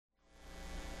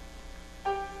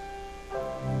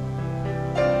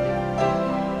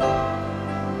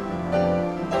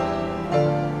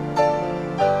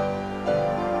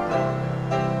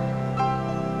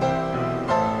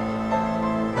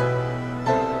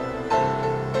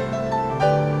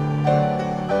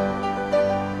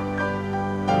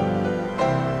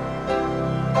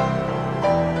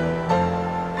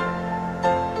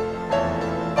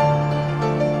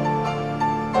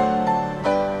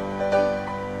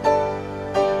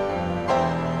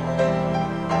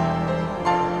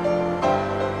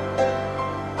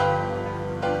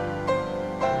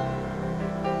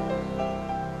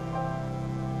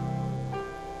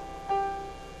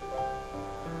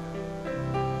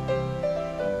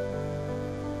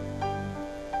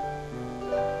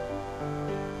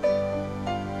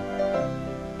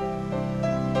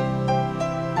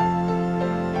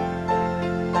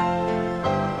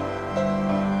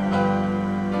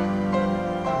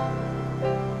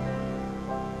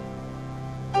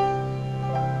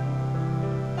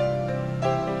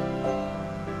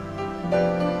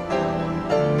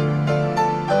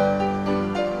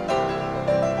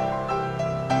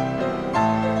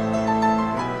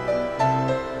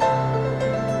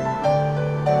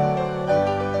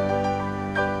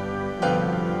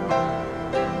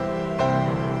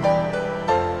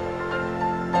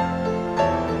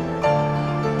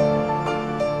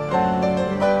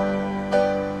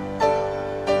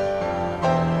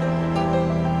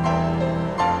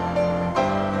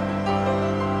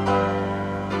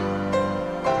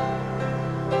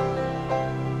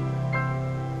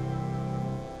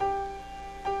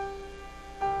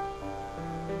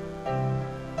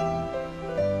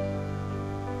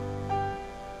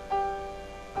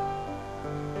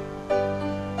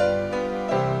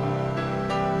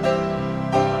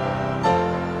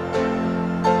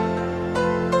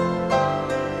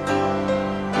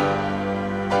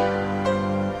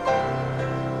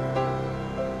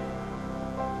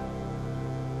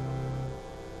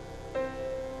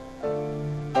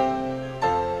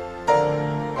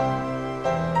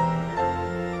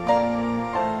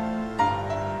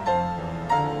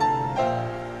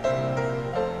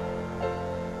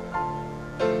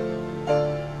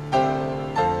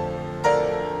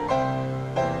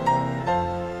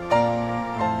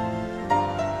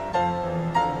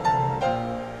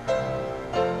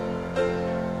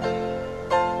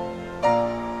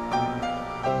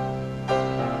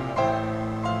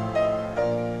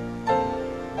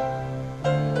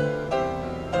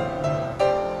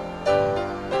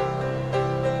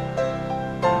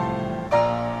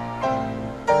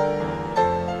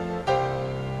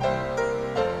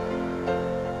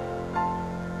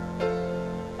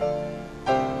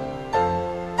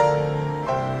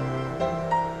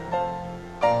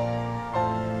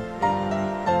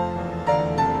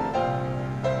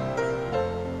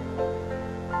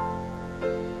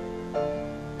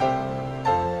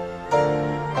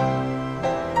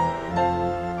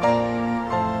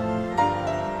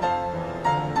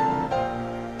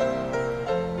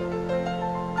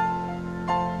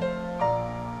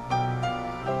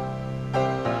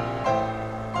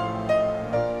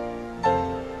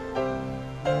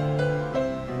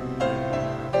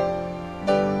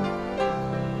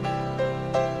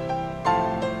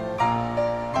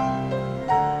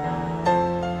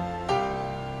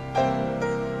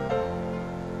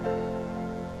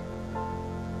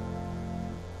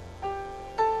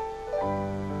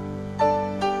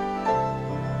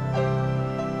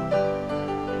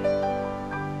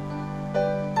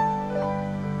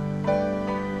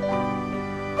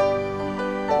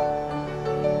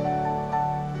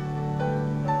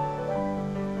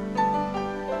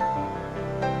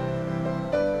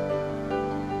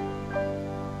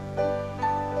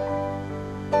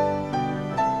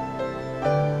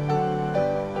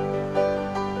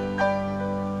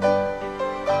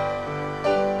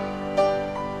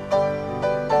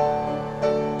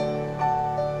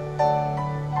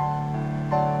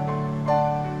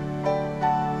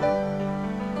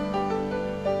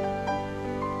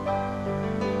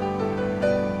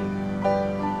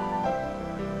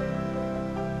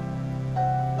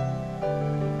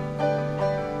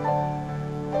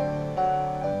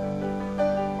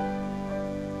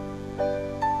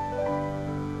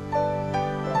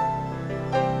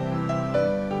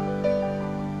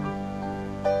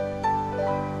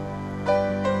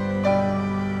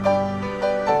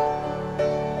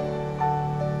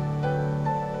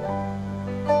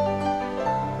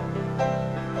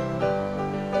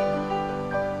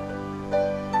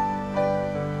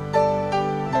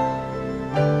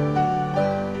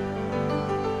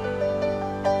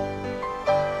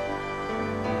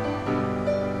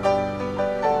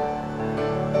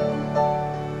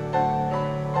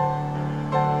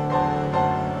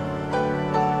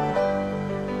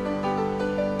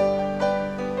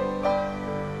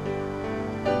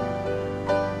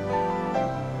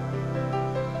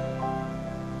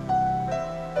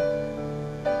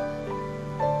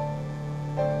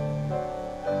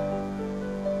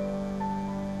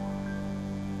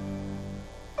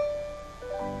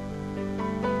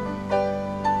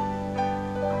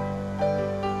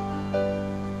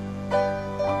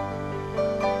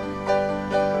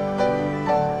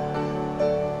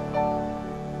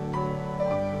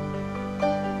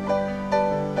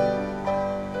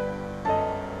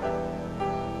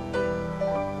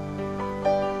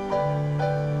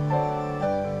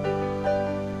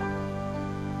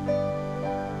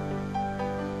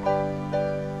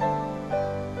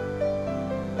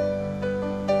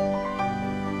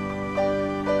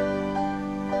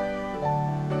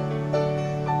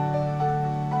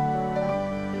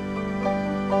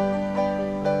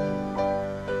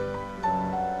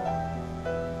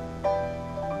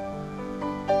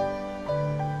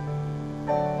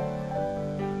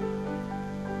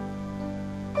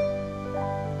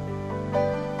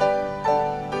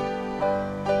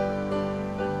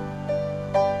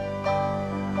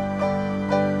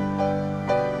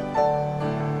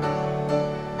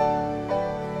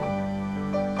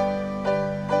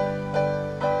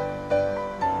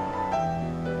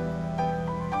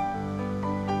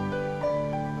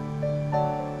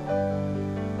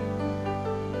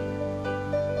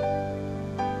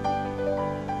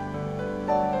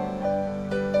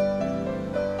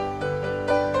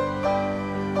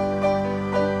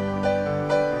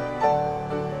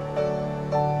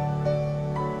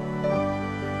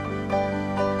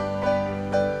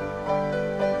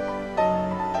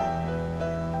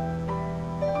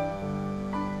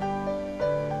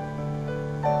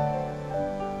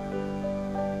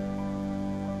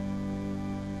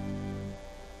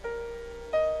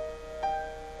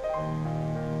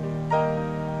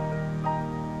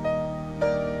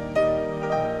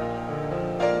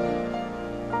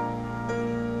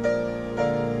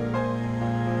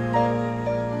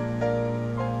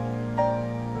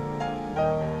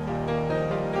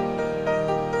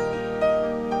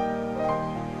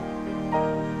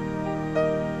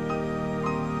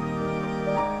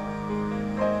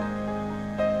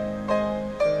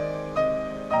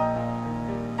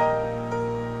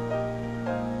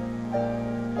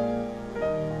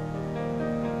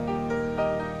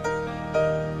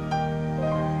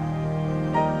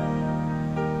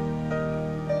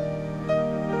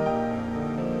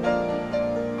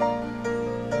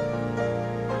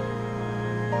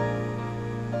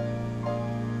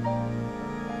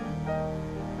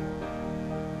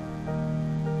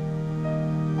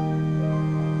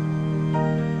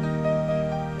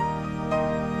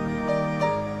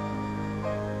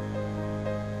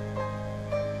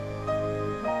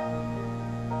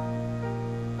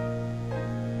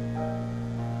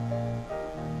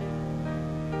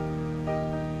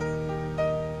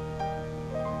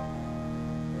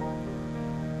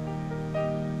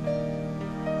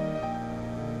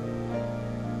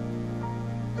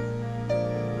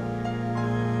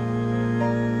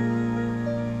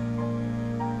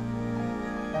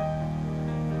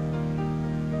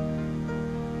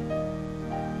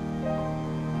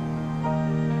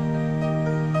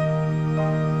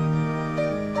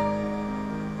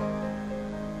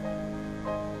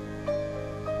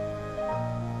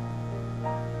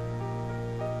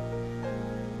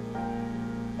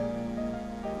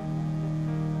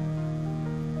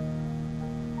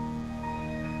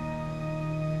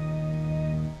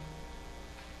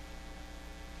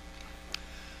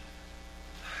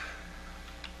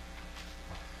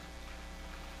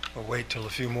We'll wait till a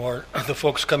few more of the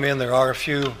folks come in. There are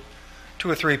two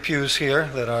or three pews here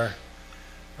that are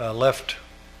left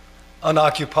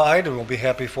unoccupied, and we'll be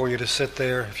happy for you to sit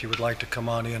there if you would like to come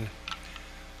on in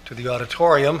to the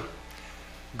auditorium.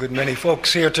 Good many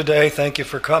folks here today. Thank you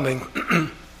for coming.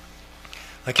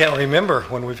 I can't remember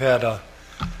when we've had a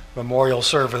memorial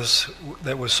service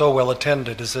that was so well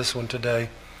attended as this one today.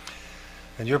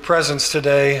 And your presence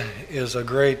today is a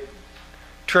great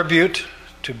tribute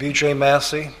to BJ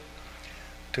Massey,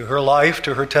 to her life,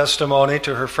 to her testimony,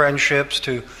 to her friendships,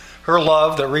 to her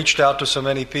love that reached out to so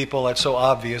many people. That's so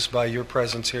obvious by your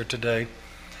presence here today.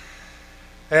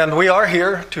 And we are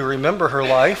here to remember her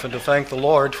life and to thank the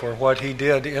Lord for what he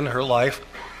did in her life.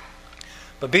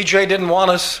 But BJ didn't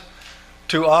want us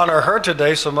to honor her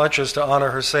today so much as to honor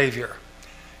her Savior.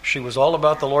 She was all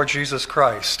about the Lord Jesus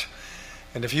Christ.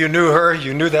 And if you knew her,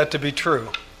 you knew that to be true.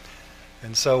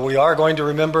 And so we are going to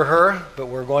remember her, but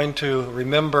we're going to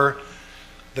remember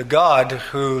the God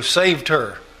who saved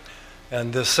her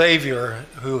and the Savior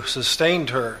who sustained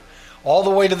her all the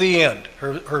way to the end.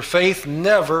 Her faith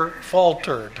never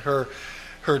faltered.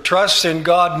 Her trust in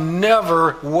God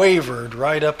never wavered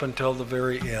right up until the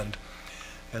very end.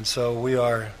 And so we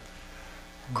are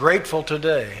grateful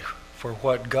today for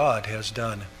what God has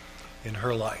done in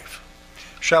her life.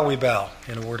 Shall we bow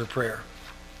in a word of prayer?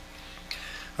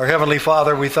 Our Heavenly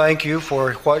Father, we thank you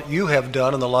for what you have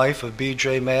done in the life of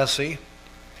BJ Massey.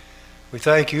 We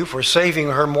thank you for saving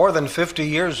her more than 50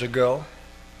 years ago.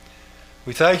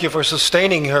 We thank you for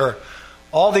sustaining her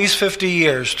all these 50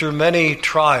 years through many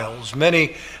trials,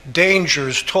 many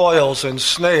dangers, toils, and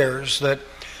snares that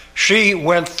she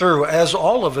went through, as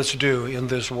all of us do in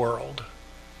this world.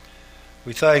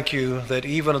 We thank you that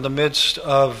even in the midst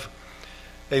of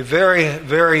a very,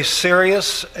 very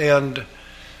serious and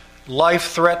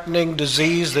life-threatening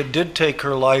disease that did take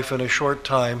her life in a short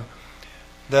time,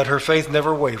 that her faith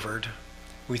never wavered.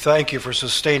 We thank you for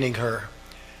sustaining her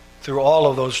through all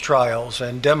of those trials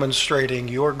and demonstrating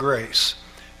your grace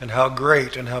and how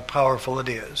great and how powerful it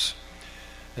is.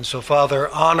 And so, Father,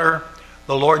 honor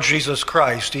the Lord Jesus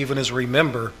Christ even as we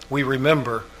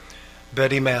remember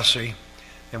Betty Massey.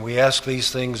 And we ask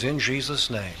these things in Jesus'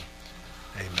 name.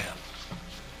 Amen.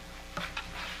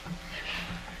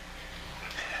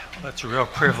 Well, it's a real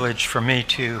privilege for me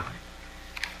to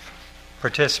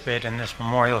participate in this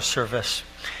memorial service.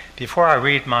 Before I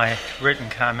read my written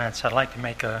comments, I'd like to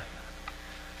make a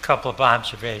couple of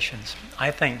observations.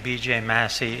 I think BJ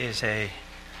Massey is a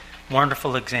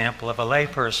wonderful example of a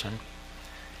layperson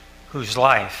whose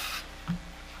life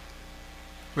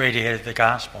radiated the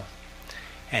gospel.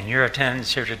 And your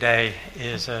attendance here today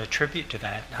is a tribute to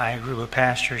that. I agree with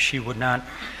Pastor. She would not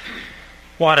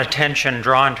want attention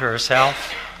drawn to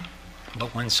herself.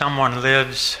 But when someone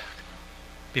lives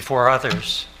before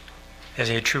others as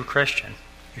a true Christian,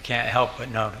 you can't help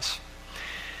but notice.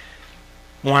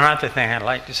 One other thing I'd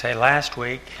like to say. Last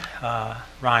week,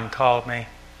 Ron called me,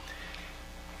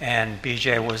 and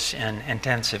BJ was in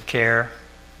intensive care.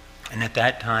 And at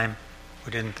that time,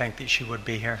 we didn't think that she would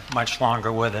be here much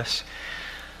longer with us.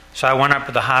 So I went up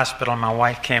to the hospital, and my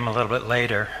wife came a little bit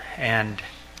later. And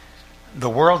the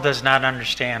world does not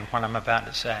understand what I'm about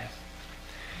to say.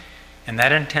 In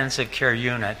that intensive care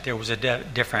unit, there was a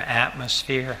different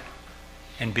atmosphere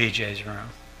in BJ's room.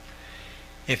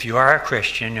 If you are a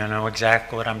Christian, you'll know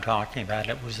exactly what I'm talking about.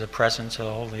 It was the presence of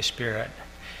the Holy Spirit.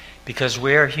 Because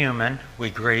we are human, we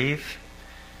grieve,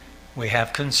 we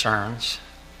have concerns.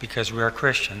 Because we are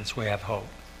Christians, we have hope.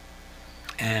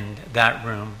 And that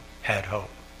room had hope.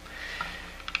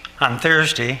 On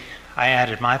Thursday, I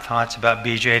added my thoughts about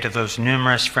BJ to those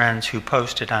numerous friends who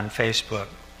posted on Facebook.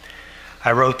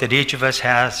 I wrote that each of us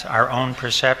has our own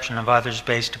perception of others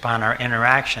based upon our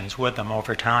interactions with them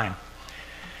over time.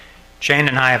 Jane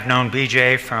and I have known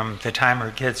BJ from the time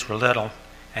her kids were little,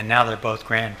 and now they're both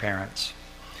grandparents.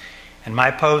 In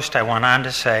my post, I went on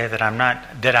to say that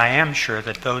I am sure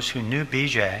that those who knew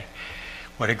BJ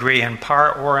would agree in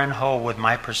part or in whole with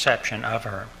my perception of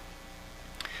her.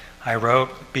 I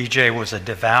wrote, BJ was a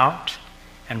devout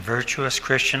and virtuous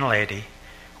Christian lady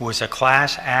who was a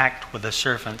class act with a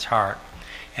servant's heart.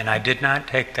 And I did not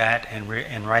take that and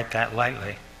write that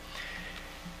lightly.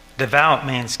 Devout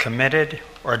means committed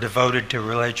or devoted to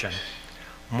religion.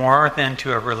 More than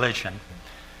to a religion,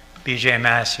 BJ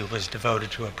Massey was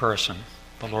devoted to a person,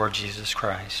 the Lord Jesus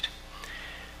Christ.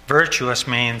 Virtuous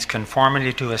means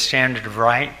conformity to a standard of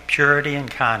right, purity,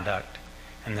 and conduct.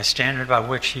 And the standard by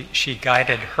which she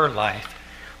guided her life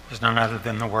was none other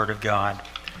than the Word of God.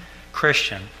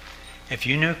 Christian, if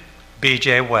you knew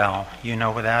BJ well, you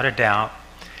know without a doubt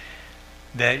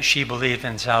that she believed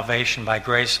in salvation by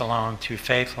grace alone, through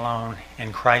faith alone,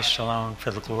 in Christ alone,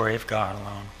 for the glory of God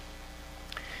alone.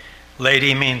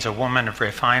 Lady means a woman of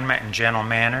refinement and gentle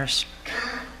manners.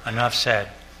 Enough said.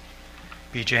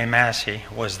 BJ Massey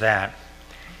was that.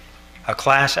 A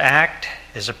class act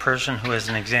is a person who is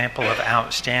an example of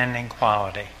outstanding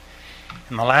quality.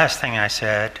 And the last thing I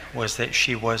said was that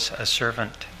she was a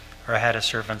servant, or had a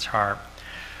servant's heart.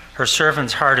 Her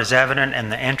servant's heart is evident in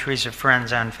the entries of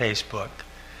friends on Facebook.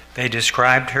 They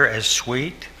described her as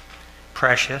sweet,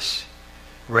 precious,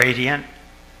 radiant,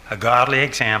 a godly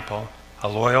example, a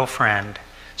loyal friend,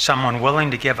 someone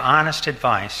willing to give honest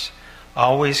advice,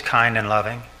 always kind and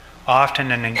loving,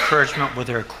 often an encouragement with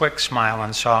her quick smile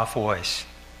and soft voice.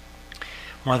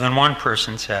 More than one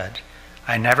person said,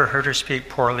 I never heard her speak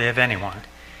poorly of anyone,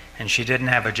 and she didn't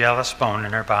have a jealous bone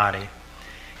in her body.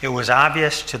 It was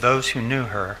obvious to those who knew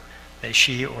her that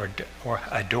she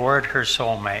adored her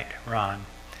soulmate, Ron,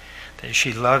 that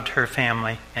she loved her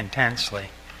family intensely,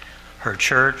 her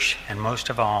church, and most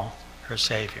of all, her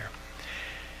Savior.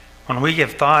 When we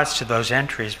give thoughts to those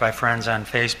entries by friends on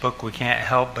Facebook, we can't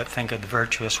help but think of the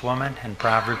virtuous woman in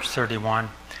Proverbs 31,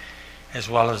 as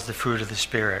well as the fruit of the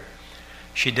Spirit.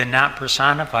 She did not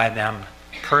personify them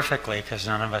perfectly, because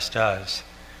none of us does,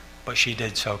 but she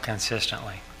did so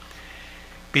consistently.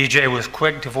 BJ was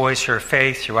quick to voice her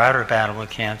faith throughout her battle with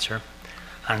cancer.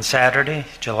 On Saturday,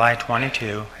 July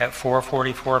 22, at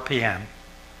 4:44 p.m.,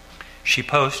 she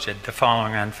posted the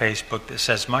following on Facebook that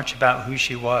says much about who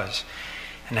she was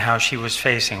and how she was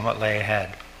facing what lay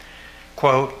ahead.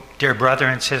 Quote, Dear brother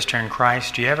and sister in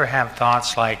Christ, do you ever have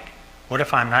thoughts like, what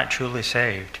if I'm not truly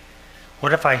saved?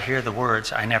 What if I hear the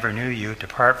words, I never knew you,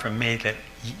 depart from me, that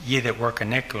ye that work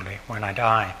iniquity, when I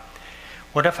die?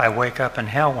 What if I wake up in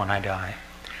hell when I die?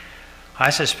 I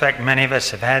suspect many of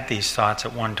us have had these thoughts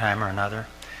at one time or another.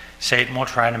 Satan will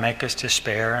try to make us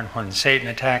despair, and when Satan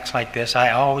attacks like this,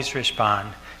 I always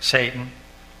respond, Satan,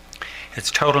 it's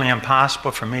totally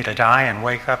impossible for me to die and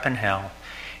wake up in hell.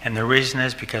 And the reason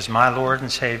is because my Lord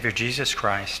and Savior, Jesus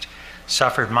Christ,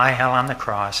 suffered my hell on the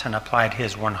cross and applied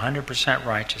his 100%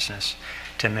 righteousness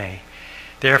to me,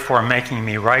 therefore making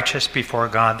me righteous before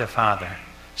God the Father.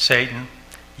 Satan,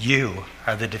 you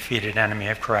are the defeated enemy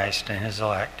of Christ and his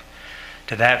elect.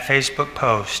 To that Facebook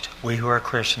post, we who are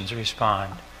Christians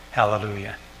respond,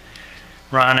 Hallelujah.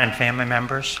 Ron and family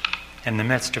members, in the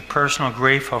midst of personal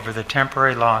grief over the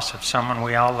temporary loss of someone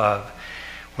we all love,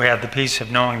 we have the peace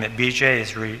of knowing that BJ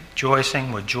is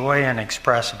rejoicing with joy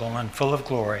inexpressible and full of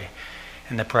glory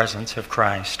in the presence of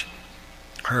Christ.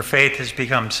 Her faith has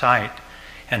become sight,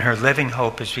 and her living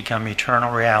hope has become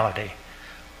eternal reality.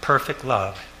 Perfect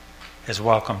love has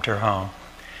welcomed her home.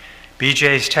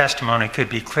 BJ's testimony could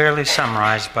be clearly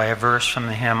summarized by a verse from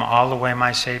the hymn All the Way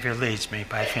My Savior Leads Me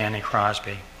by Fanny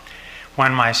Crosby.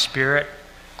 When my spirit,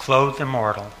 clothed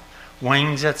immortal,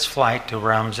 wings its flight to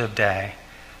realms of day,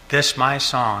 this my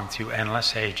song through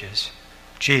endless ages,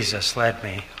 Jesus led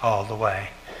me all the way.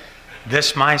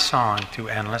 This my song through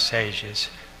endless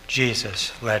ages,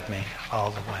 Jesus led me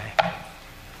all the way.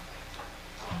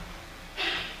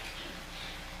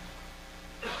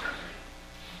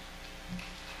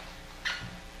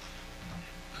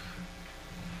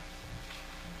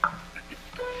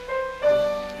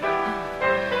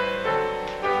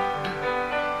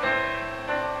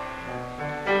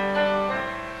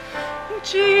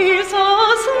 Jesus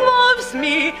loves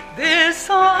me, this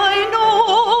I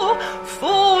know,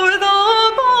 for the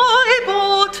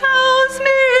Bible tells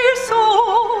me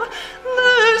so.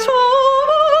 Little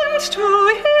ones to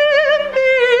him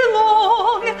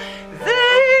belong,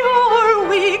 they are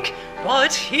weak,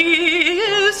 but he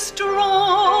is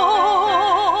strong.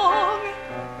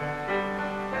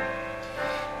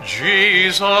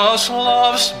 Jesus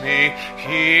loves me,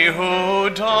 he who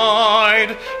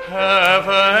died,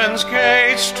 heaven's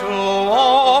gates to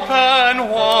open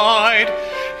wide.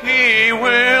 He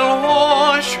will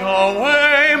wash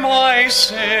away my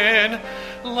sin.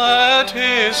 Let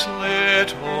his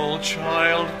little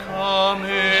child come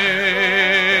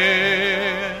in.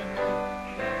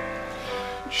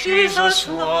 Jesus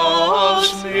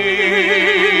loves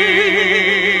me.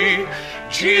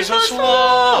 Jesus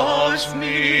loves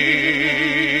me.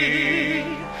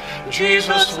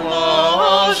 Jesus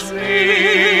loves me.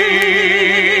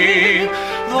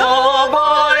 The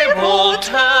Bible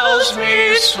tells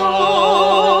me so.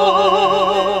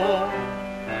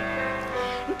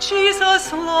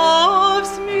 Jesus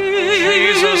loves me.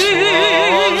 Jesus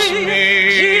loves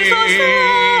me. Jesus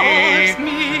loves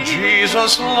me.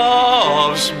 Jesus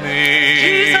loves me.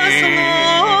 Jesus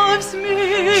loves me.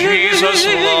 Jesus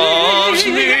loves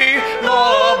me.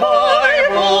 The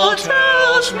Bible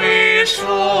tells me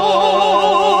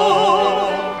soul.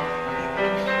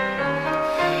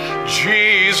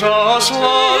 Jesus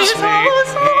loves me,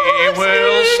 He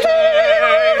will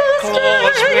stay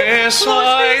close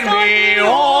beside me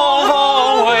all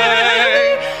the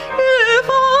way. If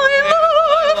I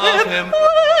love Him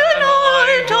when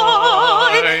I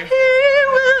die, He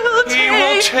will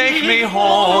Take me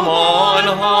home on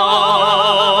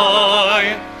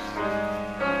high.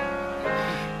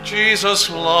 Jesus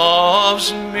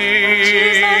loves me.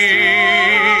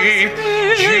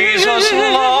 Jesus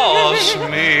loves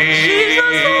me.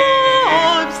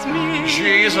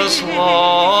 Jesus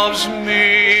loves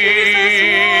me.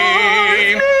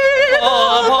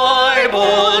 The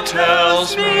Bible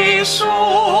tells me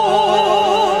so.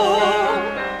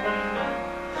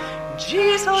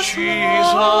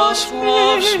 Jesus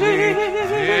loves me,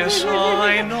 this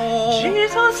I know,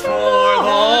 for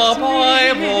the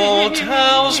Bible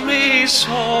tells me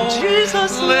so.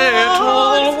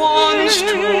 Little ones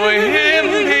to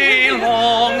Him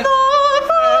belong.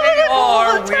 They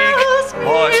are weak,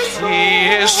 but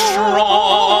He is strong.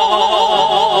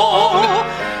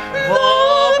 The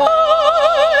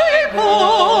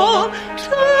Bible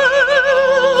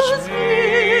tells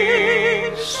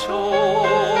me so.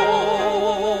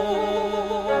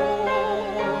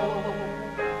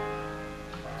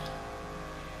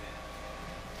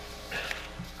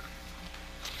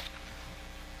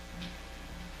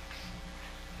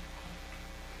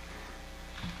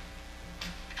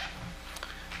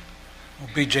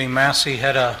 BJ Massey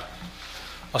had a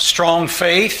strong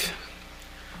faith.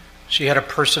 She had a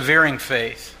persevering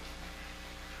faith.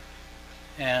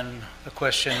 And the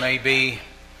question may be,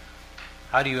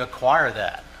 how do you acquire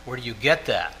that? Where do you get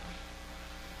that?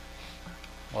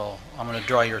 Well, I'm going to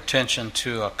draw your attention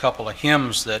to a couple of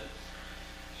hymns that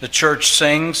the church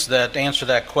sings that answer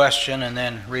that question, and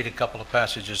then read a couple of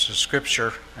passages of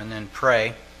Scripture, and then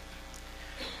pray.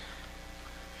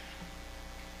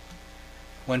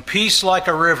 When peace like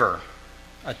a river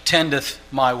attendeth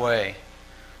my way,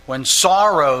 when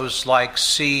sorrows like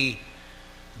sea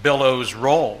billows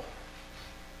roll,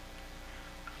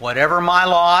 whatever my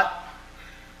lot,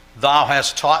 Thou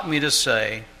hast taught me to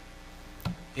say,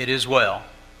 it is well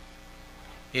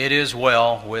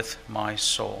with my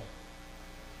soul.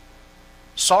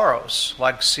 Sorrows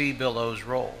like sea billows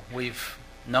roll. We've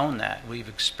known that. We've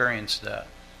experienced that.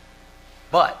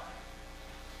 But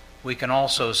we can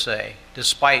also say,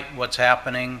 despite what's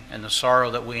happening and the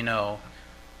sorrow that we know,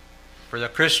 for the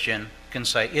Christian can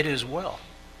say, it is well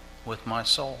with my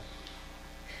soul.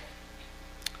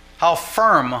 How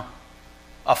firm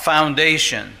a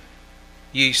foundation,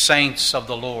 ye saints of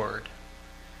the Lord,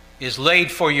 is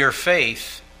laid for your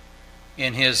faith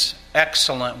in His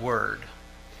excellent word.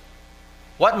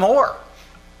 What more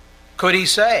could He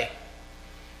say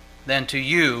than to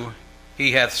you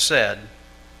He hath said,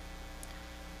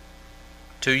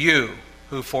 to you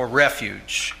who for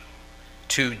refuge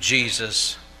to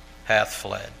Jesus hath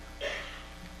fled.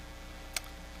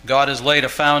 God has laid a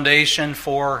foundation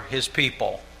for His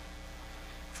people,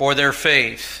 for their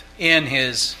faith in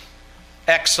His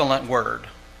excellent word.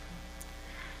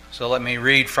 So let me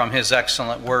read from His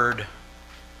excellent word,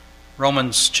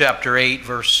 Romans chapter 8,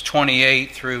 verse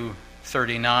 28 through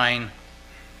 39.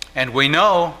 And we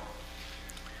know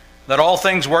that all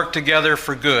things work together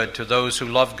for good to those who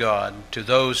love God, to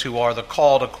those who are the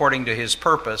called according to His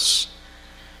purpose,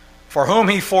 for whom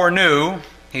He foreknew,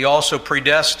 He also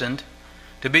predestined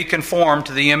to be conformed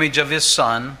to the image of His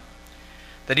Son,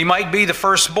 that He might be the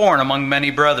firstborn among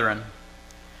many brethren.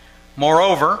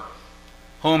 Moreover,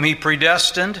 whom He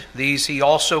predestined, these He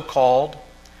also called.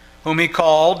 Whom He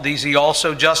called, these He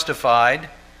also justified.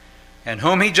 And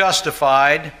whom He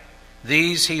justified,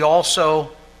 these He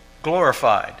also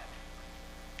glorified.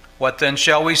 What then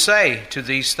shall we say to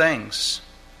these things?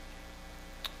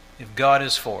 If God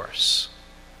is for us,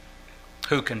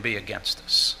 who can be against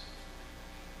us?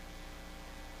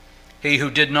 He who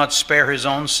did not spare His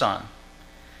own Son,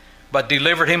 but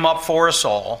delivered Him up for us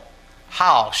all,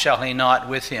 how shall He not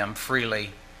with Him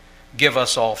freely give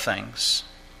us all things?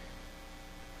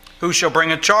 Who shall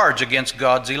bring a charge against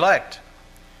God's elect?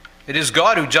 It is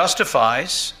God who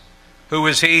justifies. Who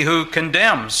is he who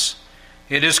condemns?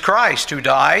 It is Christ who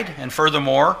died, and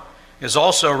furthermore is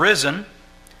also risen,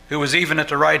 who is even at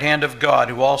the right hand of God,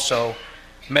 who also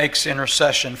makes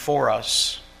intercession for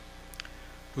us.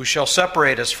 Who shall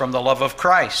separate us from the love of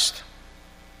Christ?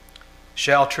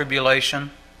 Shall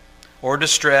tribulation, or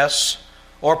distress,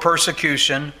 or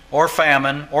persecution, or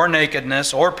famine, or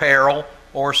nakedness, or peril,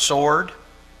 or sword?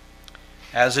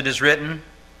 As it is written,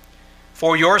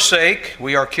 for your sake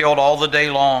we are killed all the day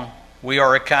long. We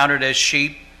are accounted as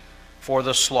sheep for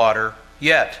the slaughter.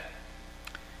 Yet,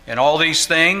 in all these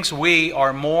things, we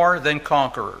are more than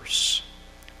conquerors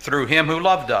through him who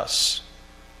loved us.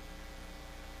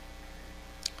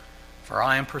 For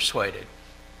I am persuaded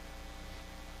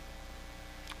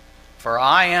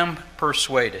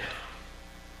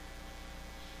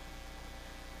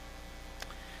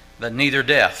that neither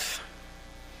death,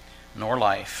 nor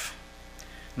life,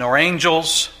 nor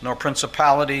angels, nor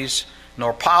principalities,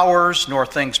 nor powers, nor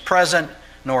things present,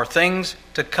 nor things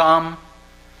to come,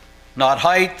 not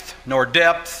height, nor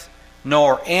depth,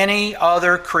 nor any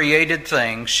other created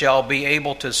thing shall be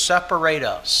able to separate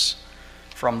us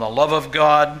from the love of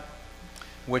God,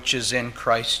 which is in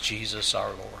Christ Jesus our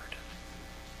Lord.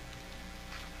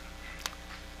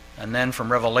 And then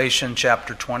from Revelation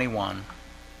chapter 21,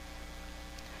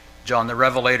 John the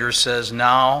Revelator says,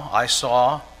 "Now I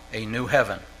saw a new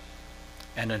heaven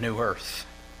and a new earth.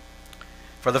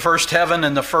 For the first heaven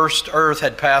and the first earth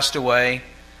had passed away.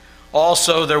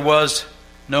 Also there was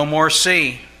no more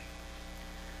sea.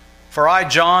 For I,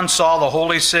 John, saw the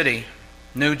holy city,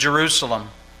 New Jerusalem,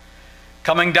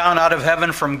 coming down out of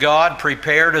heaven from God,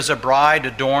 prepared as a bride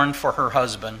adorned for her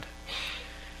husband.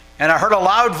 And I heard a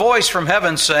loud voice from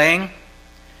heaven saying,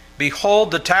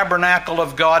 Behold, the tabernacle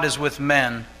of God is with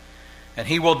men, and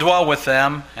he will dwell with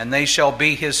them, and they shall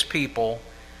be his people.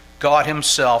 God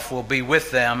himself will be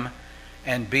with them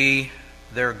and be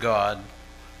their God.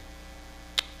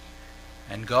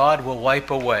 And God will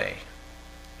wipe away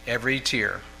every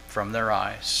tear from their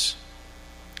eyes.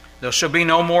 There shall be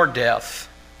no more death,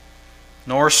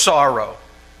 nor sorrow,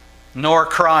 nor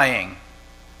crying.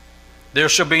 There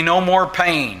shall be no more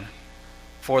pain,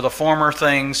 for the former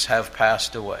things have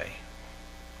passed away."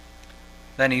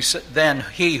 Then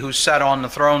he who sat on the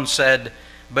throne said,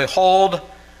 "Behold,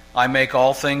 I make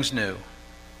all things new."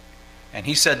 And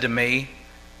he said to me,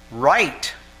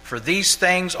 "Write, for these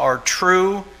things are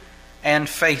true and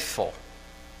faithful."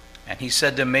 And he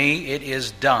said to me, "It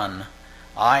is done.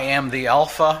 I am the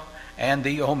Alpha and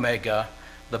the Omega,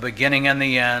 the beginning and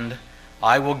the end.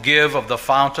 I will give of the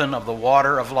fountain of the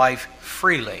water of life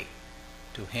freely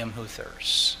to him who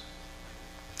thirsts."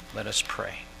 Let us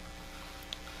pray.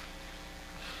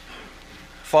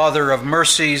 Father of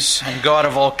mercies and God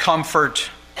of all comfort,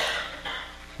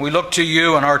 we look to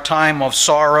you in our time of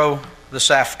sorrow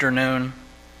this afternoon.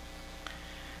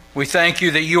 We thank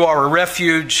you that you are a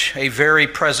refuge, a very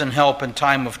present help in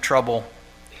time of trouble.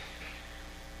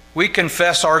 We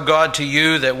confess, our God, to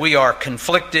you that we are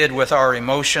conflicted with our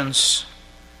emotions.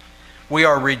 We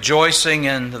are rejoicing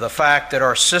in the fact that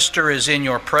our sister is in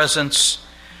your presence,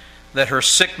 that her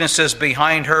sickness is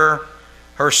behind her,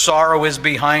 her sorrow is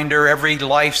behind her, every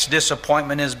life's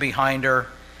disappointment is behind her,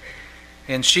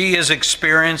 and she is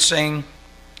experiencing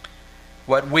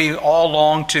what we all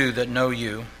long to that know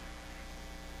you.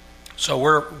 So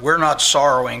we're not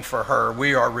sorrowing for her,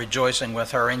 we are rejoicing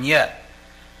with her, and yet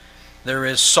there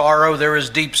is sorrow, there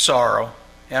is deep sorrow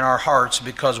in our hearts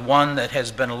because one that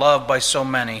has been loved by so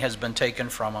many has been taken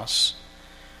from us.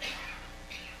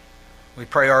 We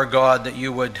pray, our God, that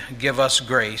you would give us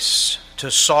grace to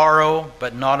sorrow,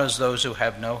 but not as those who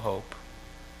have no hope.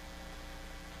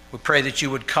 We pray that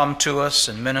you would come to us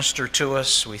and minister to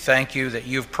us. We thank you that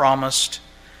you've promised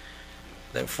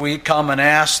that if we come and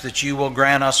ask, that you will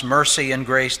grant us mercy and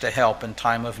grace to help in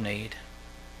time of need.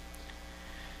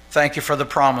 Thank you for the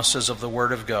promises of the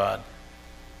Word of God.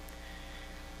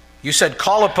 You said,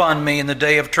 "Call upon me in the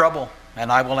day of trouble, and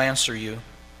I will answer you,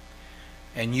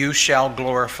 and you shall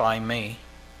glorify me."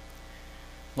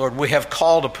 Lord, we have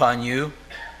called upon you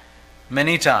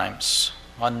many times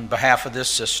on behalf of this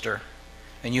sister,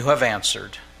 and you have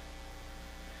answered.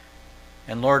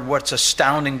 And Lord, what's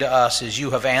astounding to us is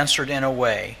you have answered in a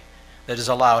way that has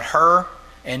allowed her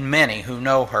and many who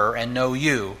know her and know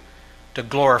you to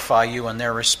glorify you in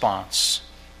their response.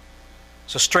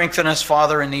 So strengthen us,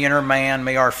 Father, in the inner man.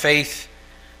 May our faith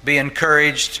be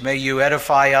encouraged. May you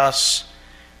edify us.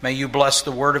 May you bless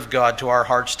the word of God to our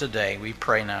hearts today. We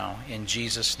pray now in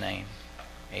Jesus' name.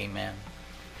 Amen.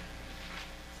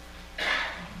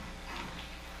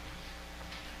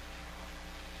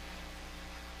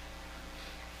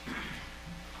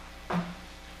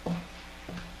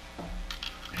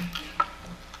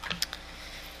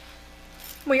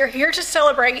 We are here to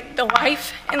celebrate the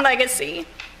life and legacy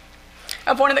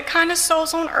of one of the kindest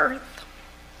souls on earth.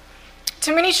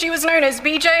 To many, she was known as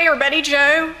BJ or Betty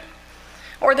Jo,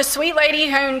 or the sweet lady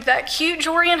who owned that cute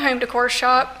jewelry and home decor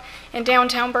shop in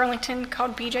downtown Burlington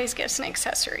called BJ's Gifts and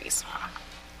Accessories.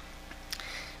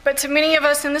 But to many of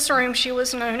us in this room, she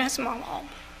was known as Mama.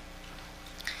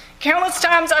 Countless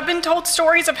times I've been told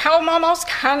stories of how Mama's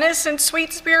kindness and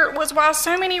sweet spirit was why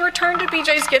so many returned to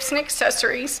BJ's Gifts and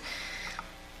Accessories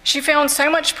She found so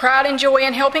much pride and joy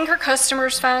in helping her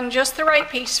customers find just the right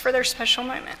piece for their special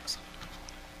moments.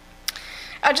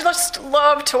 I just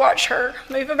loved to watch her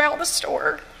move about the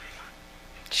store.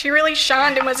 She really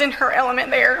shined and was in her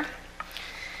element there.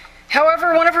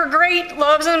 However, one of her great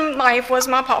loves in life was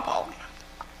my pawpaw.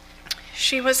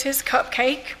 She was his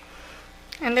cupcake,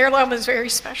 and their love was very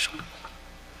special.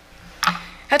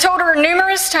 I told her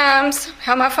numerous times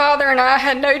how my father and I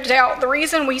had no doubt the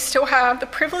reason we still have the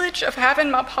privilege of having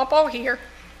my pawpaw here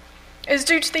is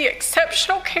due to the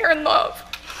exceptional care and love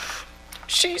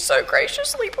she so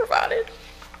graciously provided.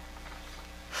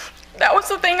 That was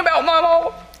the thing about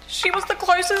Mama. She was the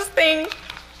closest thing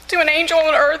to an angel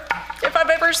on earth, if I've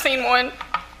ever seen one.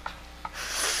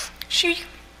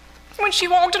 When she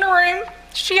walked in a room,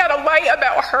 she had a light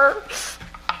about her.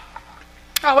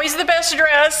 Always the best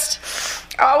dressed,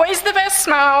 always the best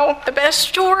smile, the best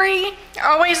story,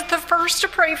 always the first to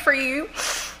pray for you,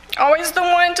 always the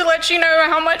one to let you know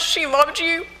how much she loved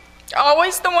you,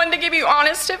 always the one to give you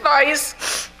honest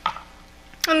advice,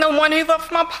 and the one who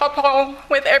loved my pawpaw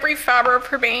with every fiber of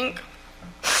her being.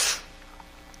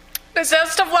 The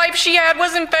zest of life she had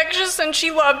was infectious, and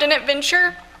she loved an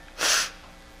adventure.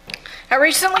 I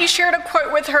recently shared a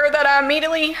quote with her that I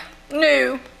immediately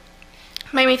knew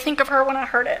made me think of her when I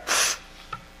heard it.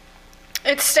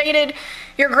 It stated,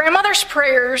 "Your grandmother's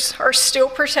prayers are still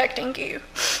protecting you."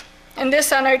 And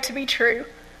this I know to be true.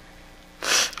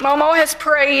 Mama has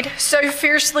prayed so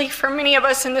fiercely for many of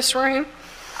us in this room,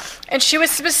 and she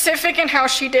was specific in how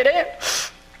she did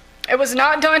it. It was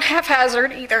not done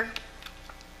haphazard either.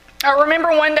 I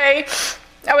remember one day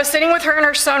I was sitting with her in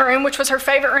her sunroom, which was her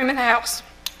favorite room in the house.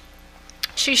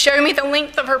 She showed me the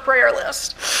length of her prayer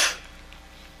list.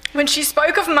 When she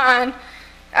spoke of mine,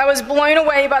 I was blown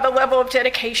away by the level of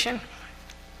dedication.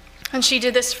 And she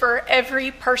did this for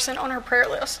every person on her prayer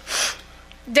list.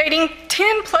 Dating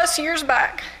 10 plus years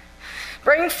back,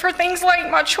 praying for things like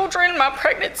my children, my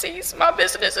pregnancies, my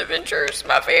business adventures,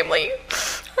 my family,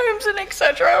 homes, and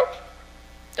etc.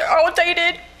 They're all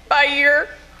dated by year.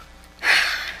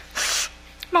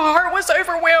 My heart was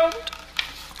overwhelmed.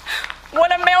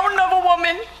 What a mountain of a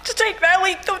woman to take that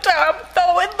length of time,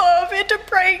 though in love, into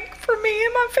praying for me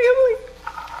and my family.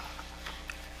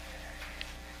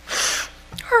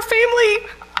 Her family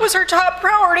was her top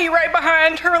priority, right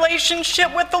behind her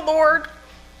relationship with the Lord.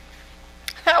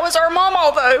 That was our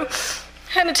mama, though.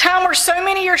 At a time where so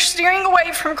many are steering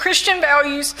away from Christian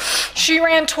values, she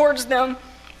ran towards them.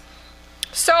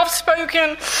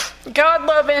 Soft-spoken,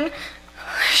 God-loving,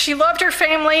 she loved her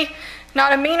family,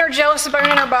 not a mean or jealous bone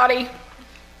in her body.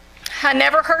 I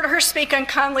never heard her speak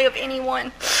unkindly of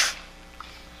anyone.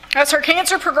 As her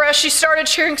cancer progressed, she started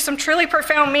sharing some truly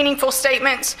profound, meaningful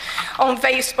statements on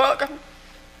Facebook.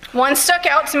 One stuck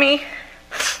out to me,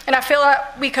 and I feel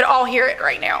like we could all hear it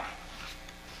right now.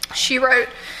 She wrote,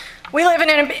 "We live in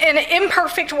an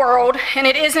imperfect world, and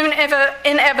it is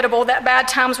inevitable that bad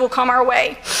times will come our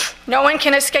way. No one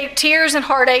can escape tears and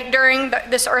heartache during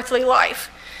this earthly life.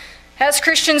 As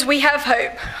Christians, we have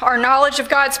hope. Our knowledge of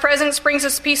God's presence brings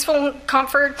us peaceful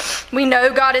comfort. We know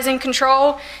God is in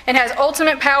control and has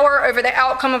ultimate power over the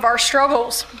outcome of our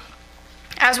struggles.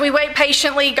 As we wait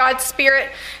patiently, God's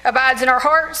Spirit abides in our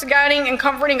hearts, guiding and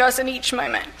comforting us in each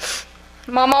moment."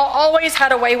 Mama always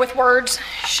had a way with words.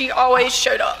 She always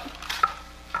showed up.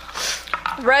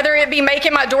 Whether it be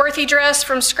making my Dorothy dress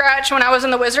from scratch when I was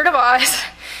in The Wizard of Oz,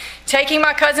 taking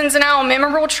my cousins and I on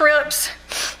memorable trips,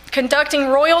 conducting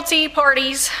royalty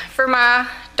parties for my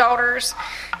daughters,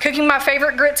 cooking my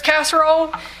favorite grits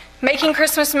casserole, making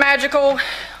Christmas magical,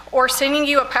 or sending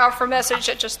you a powerful message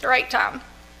at just the right time.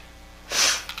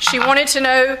 She wanted to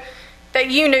know that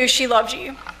you knew she loved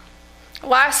you.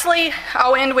 Lastly,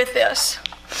 I'll end with this.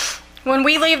 When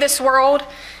we leave this world,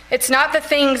 it's not the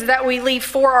things that we leave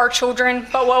for our children,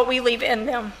 but what we leave in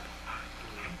them.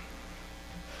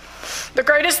 The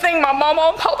greatest thing my mama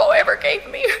and papa ever gave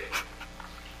me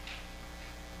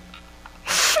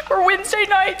were Wednesday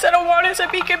nights at Awanas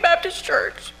at Beacon Baptist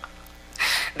Church.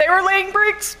 They were laying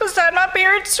bricks beside my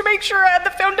parents to make sure I had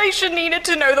the foundation needed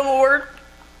to know the Lord,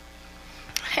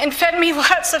 and fed me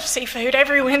lots of seafood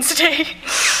every Wednesday.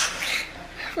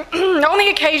 On the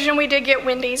occasion, we did get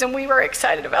Wendy's, and we were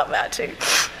excited about that too.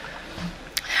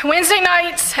 Wednesday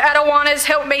nights at Awanas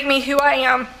helped make me who I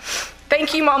am.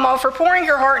 Thank you, Mama, for pouring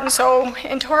your heart and soul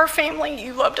into our family.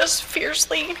 You loved us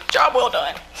fiercely. Job well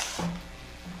done.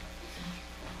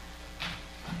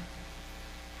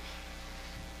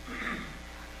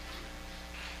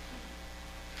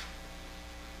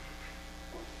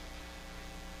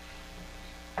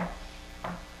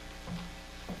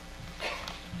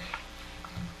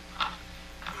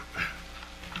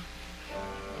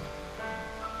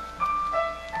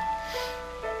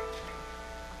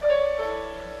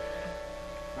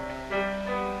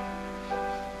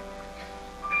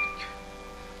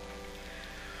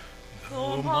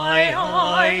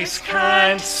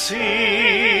 can't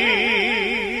see.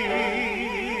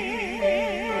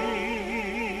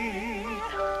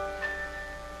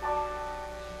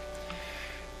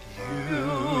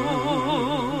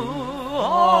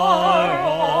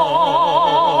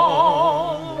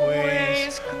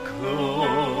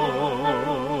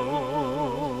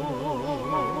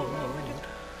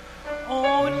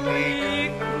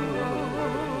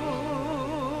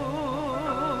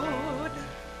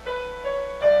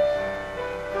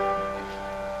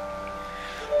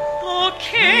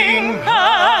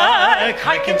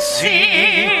 I can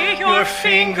see your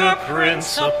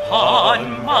fingerprints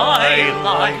upon my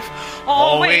life,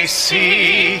 always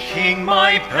seeking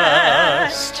my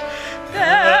best.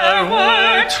 There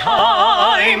were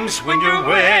times when your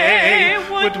way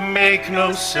would make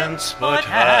no sense, but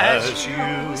as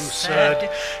you said,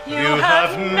 you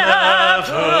have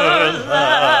never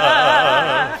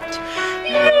left.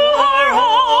 You are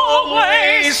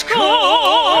always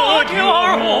good, you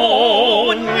are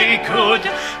only good.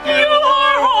 You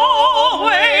are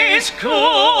always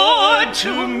good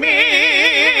to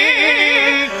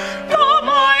me. Though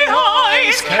my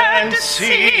eyes can't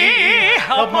see,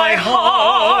 help my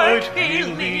heart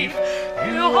believe.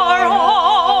 You are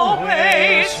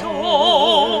always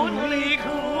only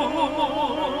good.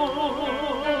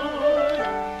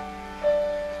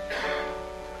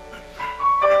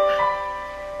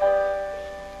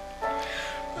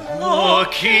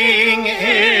 Looking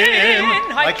in,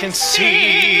 I can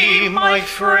see my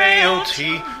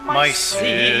frailty, my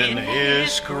sin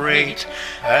is great,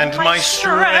 and my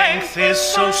strength is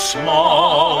so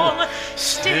small.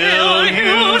 Still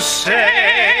you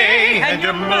stay, and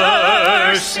your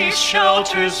mercy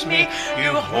shelters me.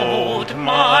 You hold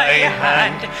my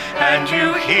hand, and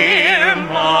you hear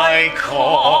my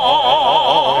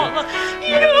call.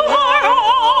 You are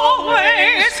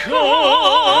always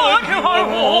good, you are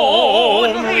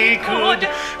only good.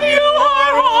 You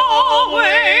are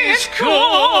always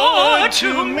good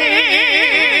to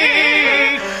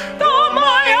me. Though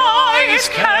my eyes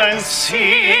can't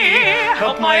see,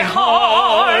 help my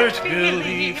heart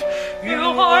believe.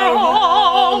 You are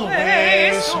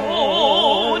always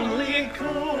only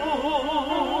good.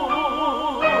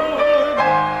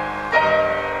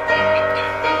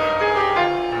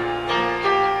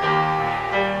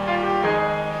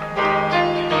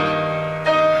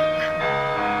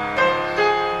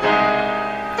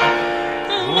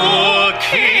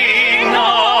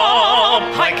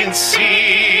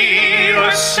 See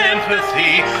your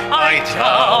sympathy, I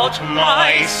doubt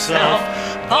myself,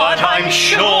 but I'm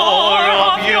sure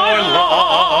of your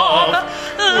love.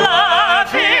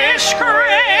 Lavish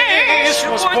grace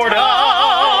was poured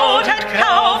out at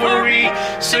Calvary,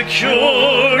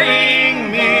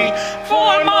 securing me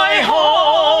for my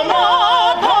home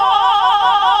above.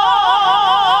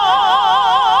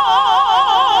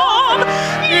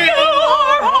 You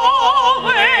are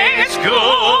always good.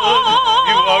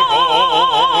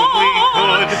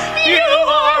 You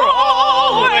are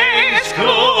always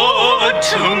good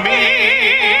to me.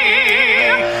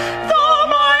 Though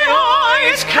my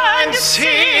eyes can't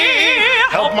see,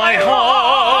 help my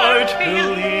heart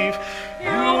believe. You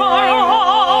are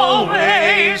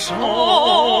always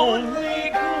only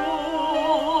good.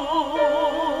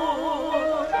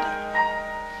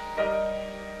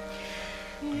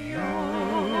 You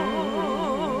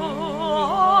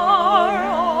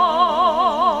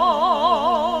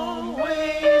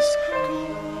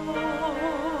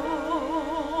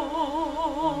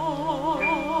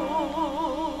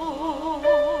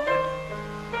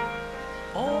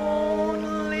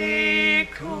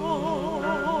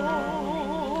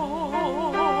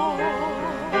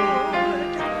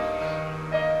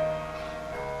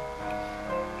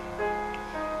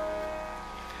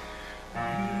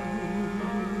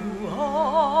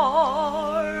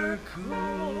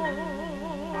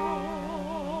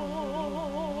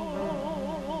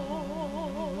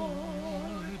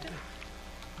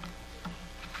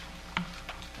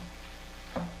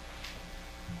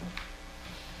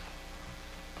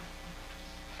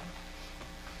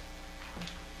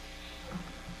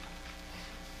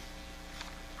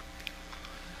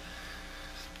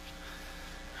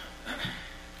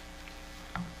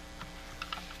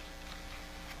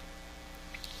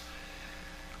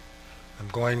I'm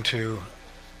going to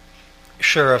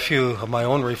share a few of my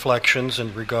own reflections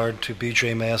in regard to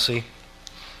BJ Massey.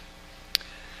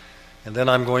 And then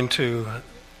I'm going to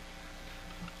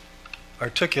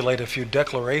articulate a few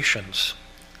declarations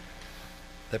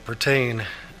that pertain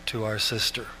to our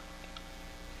sister.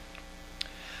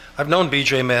 I've known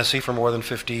BJ Massey for more than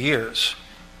 50 years.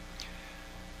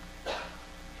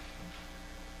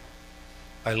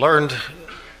 I learned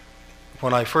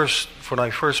when I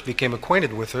first became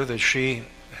acquainted with her, that she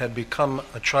had become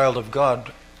a child of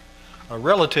God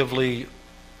relatively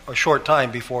a short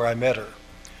time before I met her.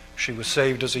 She was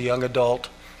saved as a young adult,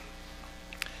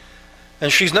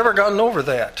 and she's never gotten over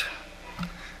that.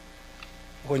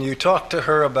 When you talk to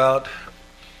her about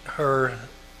her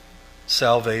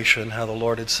salvation, how the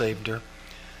Lord had saved her,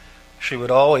 she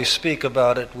would always speak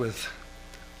about it with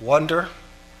wonder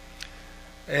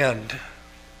and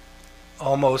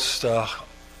almost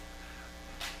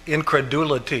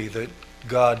incredulity that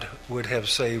God would have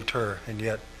saved her, and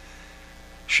yet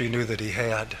she knew that He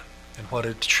had, and what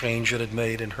a change it had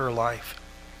made in her life.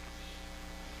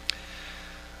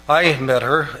 I met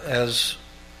her as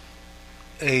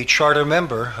a charter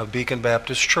member of Beacon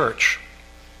Baptist Church.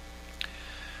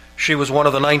 She was one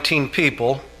of the 19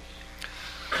 people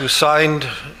who signed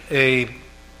a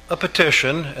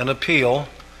petition, an appeal,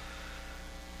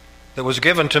 that was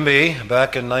given to me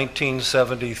back in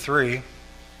 1973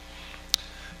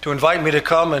 to invite me to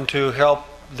come and to help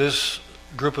this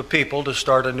group of people to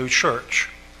start a new church.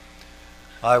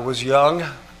 I was young.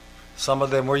 Some of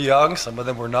them were young, some of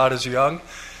them were not as young,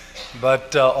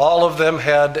 but all of them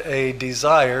had a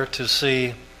desire to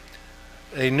see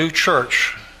a new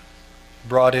church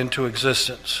brought into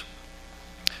existence.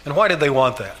 And why did they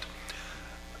want that?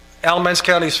 Alamance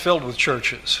County is filled with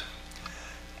churches.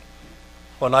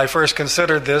 When I first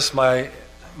considered this, my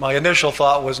initial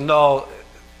thought was, no,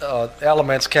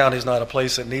 Alamance County is not a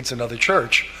place that needs another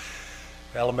church.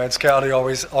 Alamance County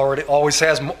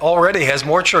already has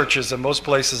more churches than most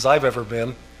places I've ever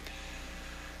been.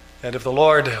 And if the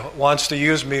Lord wants to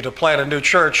use me to plant a new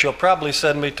church, He'll probably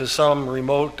send me to some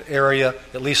remote area,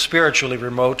 at least spiritually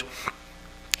remote,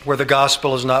 where the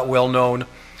gospel is not well known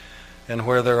and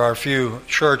where there are few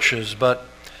churches. But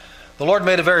the Lord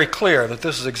made it very clear that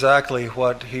this is exactly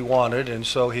what He wanted, and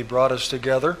so He brought us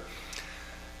together,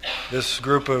 this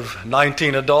group of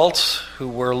 19 adults who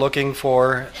were looking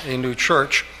for a new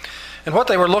church. And what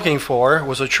they were looking for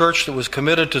was a church that was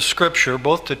committed to Scripture,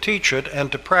 both to teach it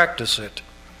and to practice it,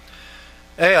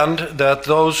 and that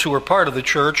those who were part of the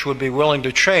church would be willing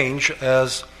to change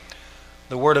as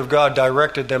the Word of God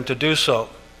directed them to do so.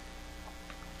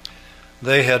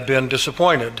 They had been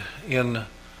disappointed in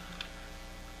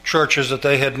churches that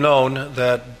they had known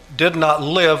that did not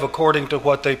live according to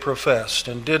what they professed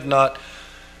and did not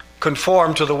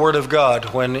conform to the Word of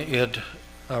God when it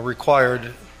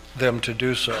required them to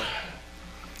do so.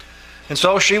 And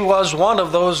so she was one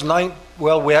of those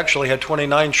we actually had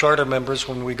 29 charter members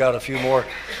when we got a few more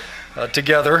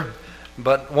together,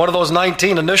 but one of those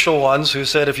 19 initial ones who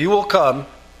said, if you will come,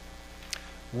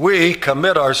 we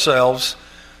commit ourselves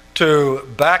to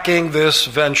backing this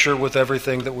venture with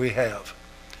everything that we have.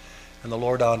 And the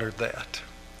Lord honored that.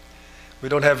 We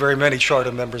don't have very many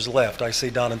charter members left. I see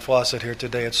Don and Fawcett here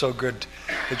today. It's so good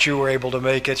that you were able to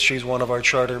make it. She's one of our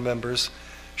charter members.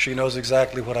 She knows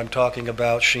exactly what I'm talking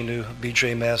about. She knew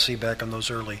BJ Massey back in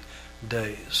those early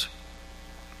days.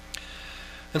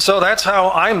 And so that's how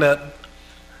I met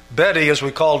Betty, as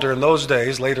we called her in those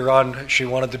days. Later on, she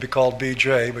wanted to be called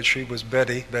BJ, but she was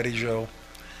Betty Jo.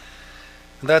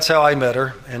 And that's how I met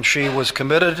her. And she was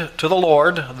committed to the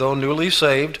Lord, though newly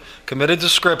saved, committed to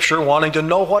Scripture, wanting to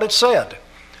know what it said,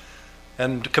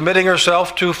 and committing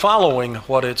herself to following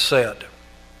what it said.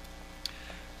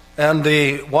 And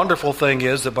the wonderful thing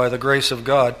is that by the grace of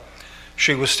God,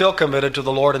 she was still committed to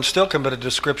the Lord and still committed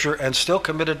to Scripture and still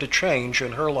committed to change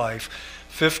in her life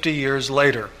 50 years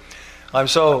later. I'm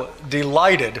so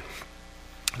delighted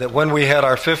that when we had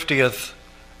our 50th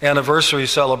anniversary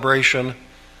celebration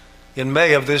in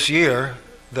May of this year,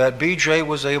 that BJ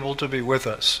was able to be with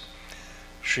us.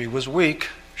 She was weak,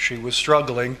 she was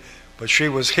struggling, but she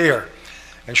was here.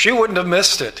 And she wouldn't have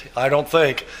missed it, I don't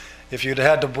think. If you'd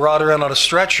had to brought her in on a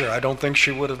stretcher, I don't think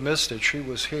she would have missed it. She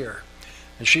was here.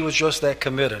 And she was just that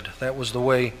committed. That was the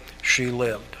way she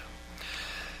lived.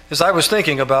 As I was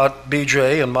thinking about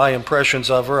BJ and my impressions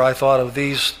of her, I thought of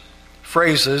these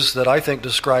phrases that I think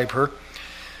describe her.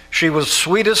 She was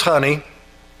sweet as honey,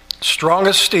 strong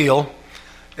as steel,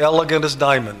 elegant as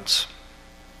diamonds.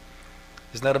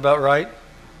 Isn't that about right?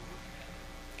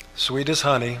 Sweet as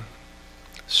honey,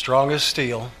 strong as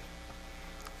steel,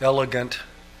 elegant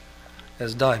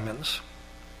as diamonds.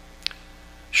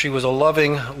 She was a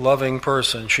loving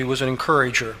person. She was an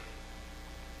encourager.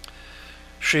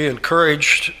 She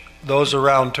encouraged those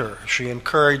around her. She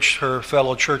encouraged her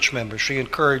fellow church members. She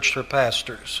encouraged her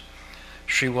pastors.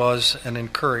 She was an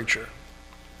encourager.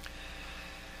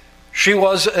 She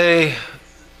was a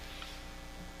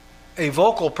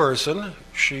vocal person.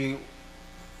 She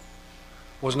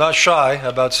was not shy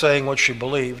about saying what she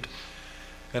believed.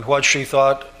 and what she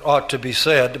thought ought to be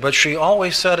said, but she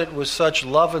always said it with such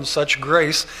love and such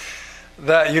grace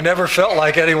that you never felt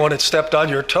like anyone had stepped on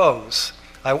your toes.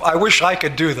 I wish I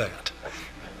could do that.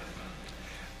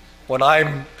 When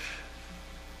I'm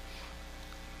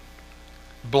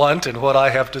blunt in what I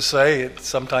have to say,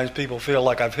 sometimes people feel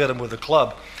like I've hit them with a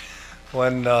club.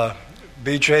 When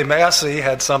BJ Massey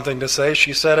had something to say,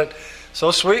 she said it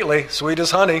so sweetly, sweet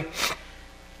as honey,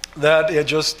 that it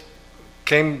just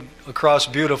came across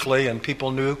beautifully, and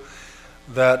people knew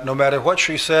that no matter what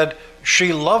she said,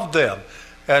 she loved them.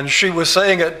 And she was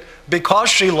saying it because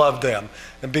she loved them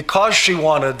and because she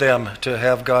wanted them to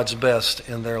have God's best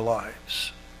in their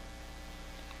lives.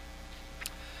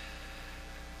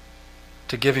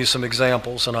 To give you some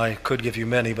examples, and I could give you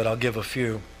many, but I'll give a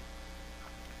few.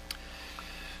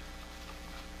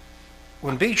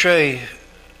 When BJ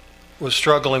was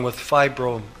struggling with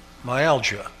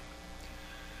fibromyalgia,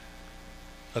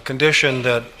 a condition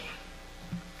that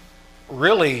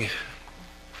really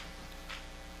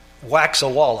whacks a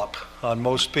wallop on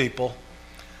most people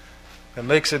and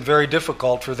makes it very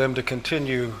difficult for them to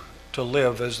continue to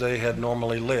live as they had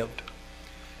normally lived.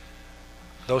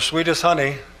 Though sweet as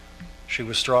honey, she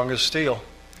was strong as steel.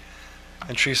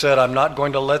 And she said, I'm not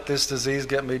going to let this disease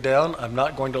get me down. I'm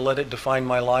not going to let it define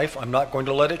my life. I'm not going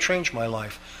to let it change my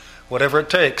life. Whatever it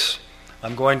takes,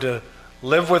 I'm going to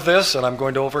live with this and I'm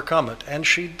going to overcome it. And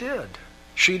she did.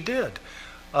 She did.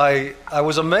 I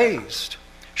was amazed.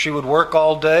 She would work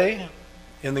all day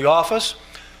in the office,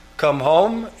 come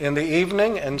home in the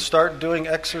evening and start doing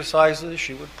exercises.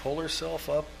 She would pull herself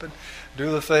up and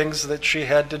do the things that she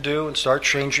had to do and start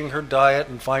changing her diet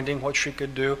and finding what she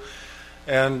could do.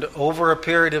 And over a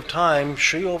period of time,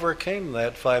 she overcame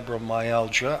that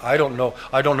fibromyalgia. I don't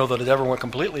know that it ever went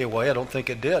completely away. I don't think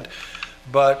it did.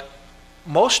 But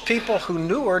most people who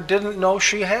knew her didn't know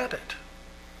she had it.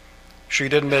 She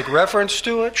didn't make reference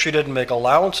to it. She didn't make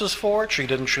allowances for it. She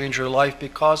didn't change her life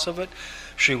because of it.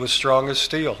 She was strong as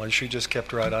steel, and she just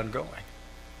kept right on going.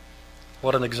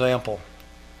 What an example.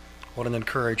 What an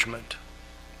encouragement.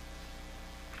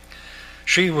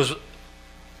 She was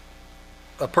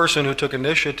a person who took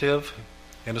initiative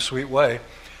in a sweet way.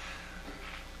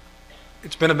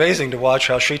 It's been amazing to watch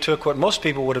how she took what most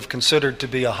people would have considered to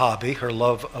be a hobby, her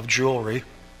love of jewelry,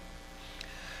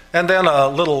 and then a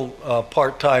little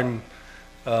part-time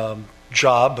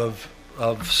job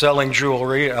of selling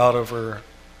jewelry out of her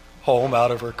home, out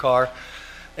of her car.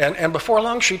 And before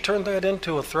long, she turned that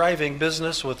into a thriving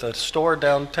business with a store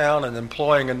downtown and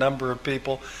employing a number of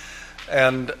people.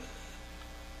 And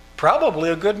probably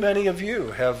a good many of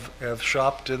you have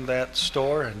shopped in that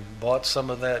store and bought some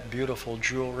of that beautiful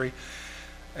jewelry.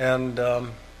 And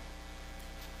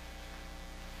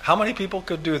how many people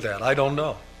could do that? I don't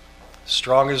know.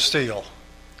 Strong as steel.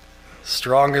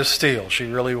 Strong as steel. She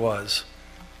really was.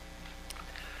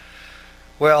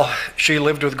 Well, she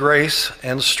lived with grace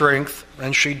and strength,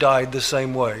 and she died the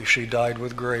same way. She died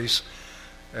with grace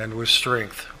and with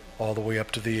strength all the way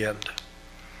up to the end.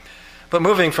 But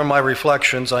moving from my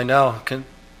reflections, I now can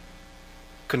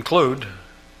conclude.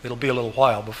 It'll be a little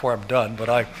while before I'm done, but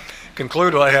I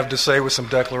conclude what I have to say with some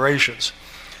declarations.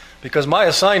 Because my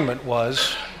assignment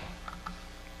was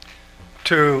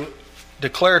to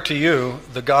declare to you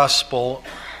the gospel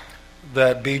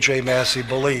that B.J. Massey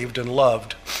believed and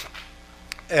loved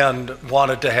and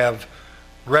wanted to have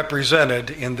represented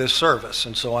in this service.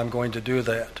 And so I'm going to do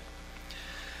that.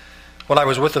 When I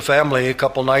was with the family a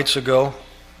couple nights ago,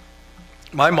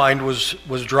 my mind was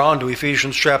drawn to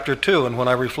Ephesians chapter 2, and when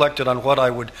I reflected on what I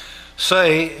would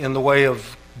say in the way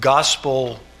of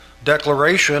gospel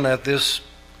declaration at this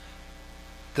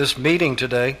meeting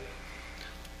today,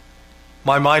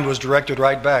 my mind was directed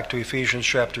right back to Ephesians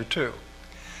chapter 2.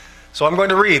 So I'm going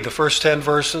to read the first 10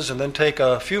 verses and then take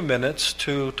a few minutes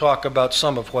to talk about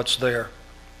some of what's there.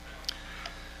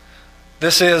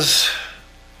 This is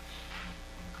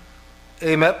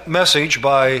a message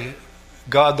by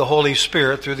God the Holy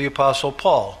Spirit through the Apostle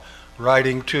Paul,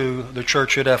 writing to the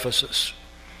church at Ephesus.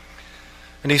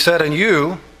 And he said, "And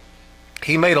you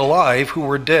he made alive who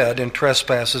were dead in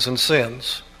trespasses and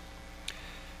sins,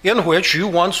 in which you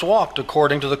once walked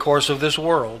according to the course of this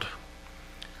world,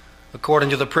 according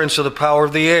to the prince of the power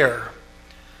of the air,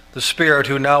 the spirit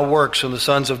who now works in the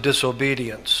sons of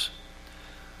disobedience,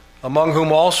 among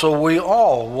whom also we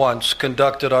all once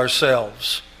conducted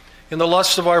ourselves in the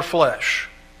lusts of our flesh,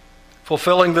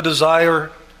 fulfilling the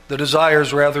desires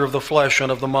of the flesh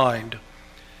and of the mind,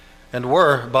 and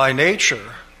were by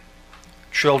nature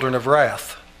children of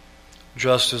wrath,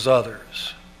 just as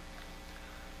others.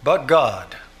 But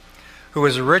God, who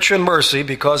is rich in mercy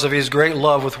because of his great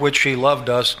love with which he loved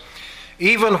us,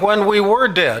 even when we were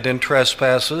dead in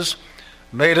trespasses,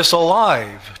 made us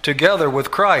alive together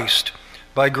with Christ.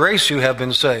 By grace you have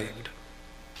been saved,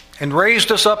 and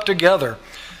raised us up together,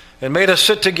 and made us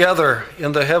sit together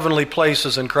in the heavenly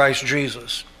places in Christ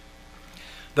Jesus,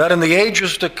 that in the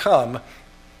ages to come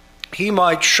he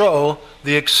might show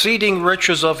the exceeding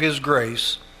riches of his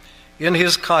grace in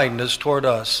his kindness toward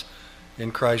us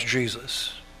in Christ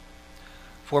Jesus.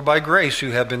 For by grace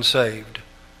you have been saved,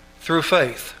 through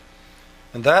faith,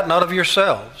 and that not of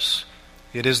yourselves.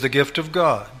 It is the gift of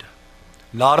God,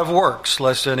 not of works,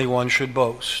 lest anyone should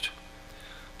boast.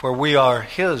 For we are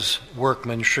his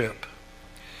workmanship,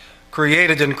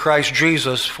 created in Christ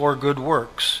Jesus for good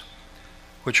works,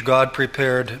 which God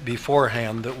prepared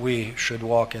beforehand that we should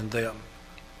walk in them.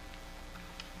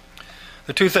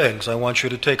 The two things I want you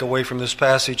to take away from this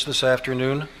passage this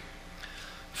afternoon.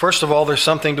 First of all, there's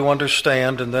something to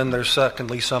understand, and then there's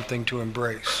secondly something to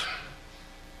embrace.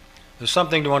 There's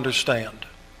something to understand.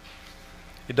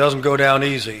 It doesn't go down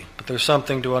easy, but there's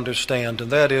something to understand,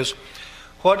 and that is,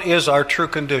 what is our true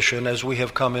condition as we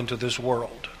have come into this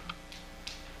world?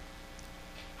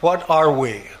 What are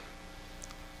we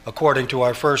according to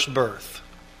our first birth?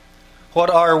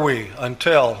 What are we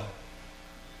until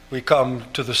we come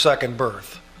to the second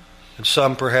birth? And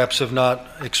some perhaps have not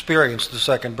experienced the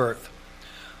second birth.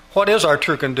 What is our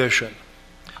true condition?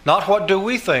 Not what do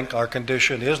we think our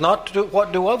condition is, not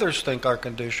what do others think our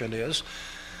condition is,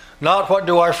 not what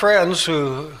do our friends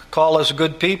who call us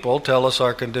good people tell us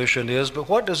our condition is, but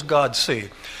what does God see?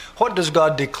 What does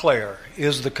God declare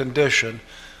is the condition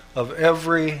of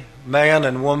every man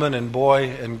and woman and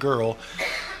boy and girl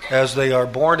as they are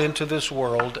born into this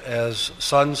world as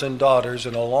sons and daughters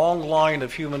in a long line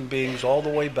of human beings all the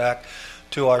way back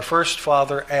to our first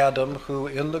father Adam, who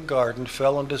in the garden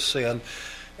fell into sin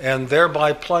and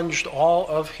thereby plunged all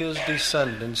of his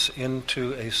descendants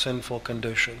into a sinful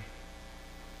condition.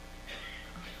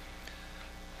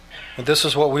 And this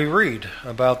is what we read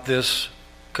about this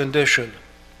condition.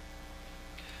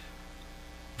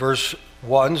 Verse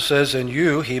 1 says, "In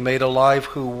you he made alive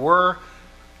who were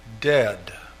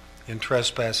dead in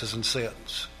trespasses and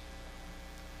sins."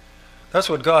 That's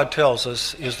what God tells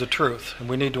us is the truth, and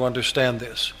we need to understand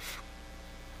this.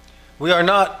 We are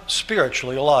not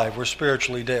spiritually alive, we're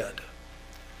spiritually dead.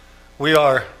 We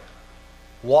are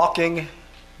walking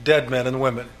dead men and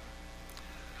women.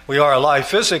 We are alive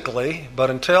physically, but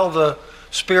until the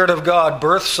Spirit of God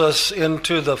births us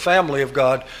into the family of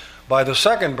God by the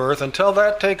second birth, until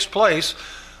that takes place,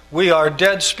 we are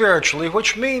dead spiritually,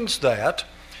 which means that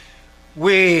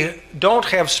we don't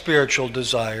have spiritual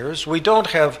desires, we don't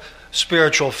have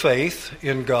spiritual faith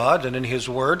in God and in His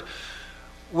Word,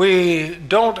 we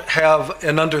don't have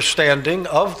an understanding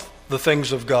of the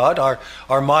things of God,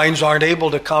 our minds aren't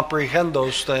able to comprehend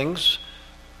those things.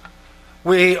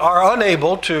 We are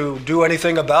unable to do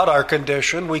anything about our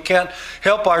condition. We can't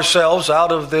help ourselves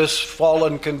out of this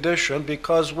fallen condition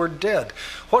because we're dead.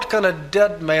 What can a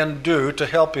dead man do to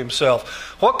help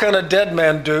himself? What can a dead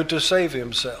man do to save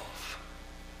himself?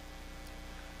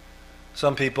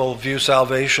 Some people view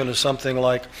salvation as something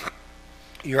like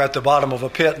you're at the bottom of a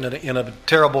pit in a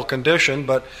terrible condition,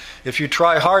 but if you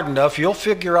try hard enough, you'll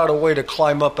figure out a way to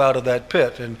climb up out of that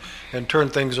pit and turn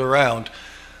things around.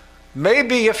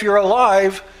 Maybe if you're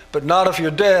alive, but not if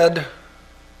you're dead.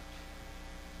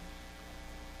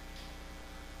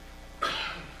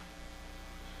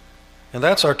 And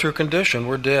that's our true condition.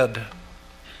 We're dead.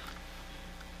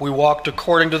 We walked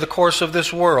according to the course of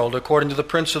this world, according to the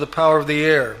prince of the power of the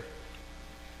air.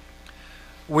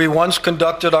 We once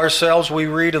conducted ourselves, we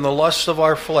read, in the lusts of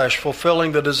our flesh,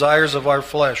 fulfilling the desires of our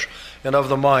flesh and of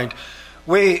the mind.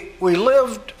 We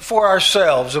lived for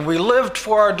ourselves, and we lived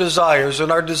for our desires,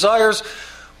 and our desires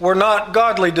were not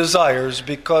godly desires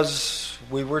because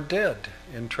we were dead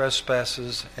in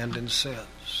trespasses and in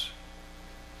sins.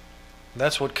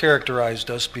 That's what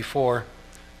characterized us before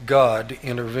God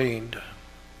intervened.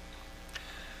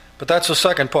 But that's the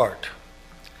second part.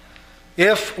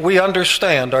 If we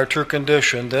understand our true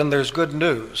condition, then there's good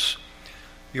news.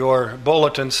 Your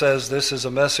bulletin says this is a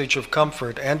message of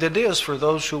comfort, and it is for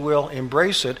those who will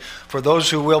embrace it, for those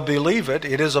who will believe it.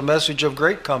 It is a message of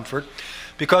great comfort,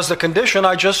 because the condition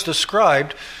I just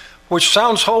described, which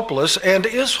sounds hopeless and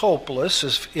is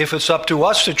hopeless if it's up to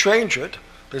us to change it,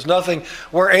 there's nothing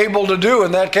we're able to do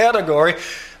in that category,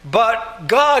 but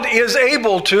God is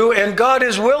able to, and God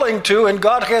is willing to, and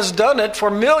God has done it for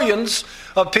millions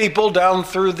of people down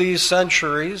through these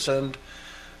centuries, and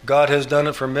God has done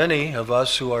it for many of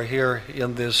us who are here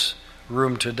in this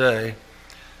room today.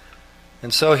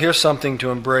 And so here's something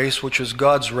to embrace, which is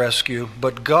God's rescue.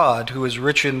 But God, who is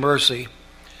rich in mercy,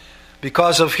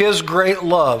 because of his great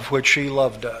love which he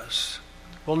loved us.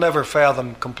 We'll never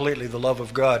fathom completely the love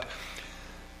of God.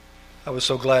 I was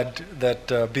so glad that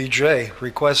BJ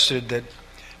requested that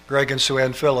Greg and Sue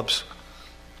Ann Phillips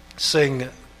sing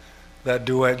that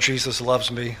duet, Jesus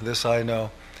Loves Me, This I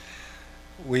Know.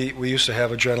 We used to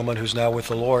have a gentleman who's now with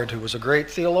the Lord who was a great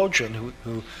theologian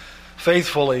who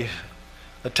faithfully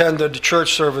attended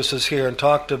church services here and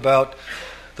talked about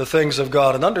the things of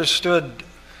God and understood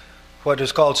what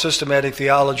is called systematic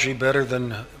theology better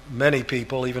than many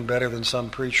people, even better than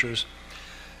some preachers.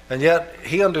 And yet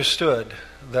he understood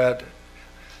that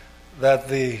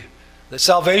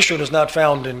salvation is not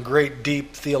found in great,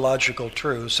 deep theological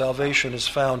truths. Salvation is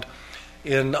found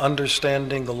in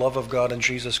understanding the love of God in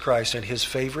Jesus Christ. And his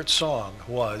favorite song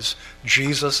was,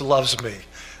 Jesus Loves Me,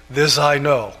 This I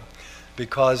Know,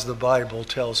 because the Bible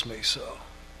tells me so.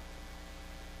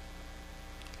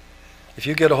 If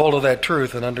you get a hold of that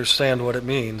truth and understand what it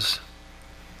means,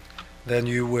 then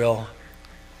you will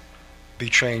be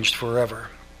changed forever.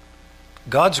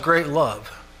 God's great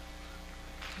love,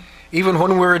 even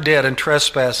when we were dead in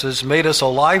trespasses, made us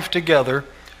alive together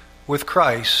with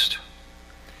Christ.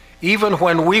 Even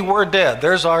when we were dead,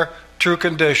 there's our true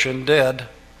condition, dead.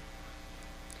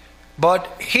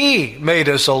 But he made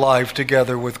us alive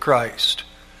together with Christ.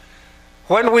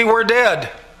 When we were dead,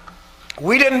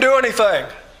 we didn't do anything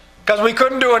because we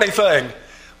couldn't do anything.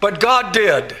 But God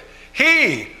did.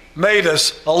 He made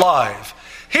us alive.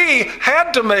 He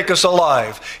had to make us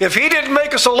alive. If he didn't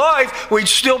make us alive, we'd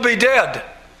still be dead.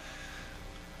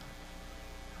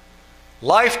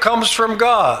 Life comes from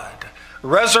God.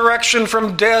 Resurrection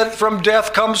from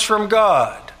death comes from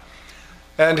God.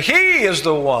 And he is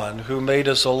the one who made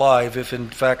us alive, if in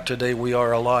fact today we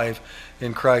are alive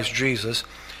in Christ Jesus,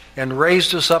 and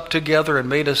raised us up together and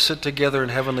made us sit together in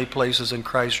heavenly places in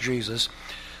Christ Jesus,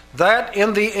 that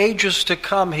in the ages to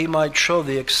come he might show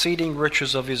the exceeding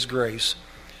riches of his grace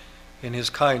in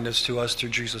his kindness to us through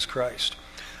Jesus Christ.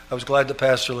 I was glad that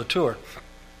Pastor Latour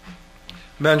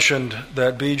mentioned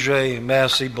that BJ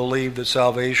Massey believed that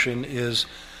salvation is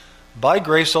by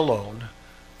grace alone,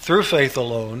 through faith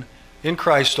alone, in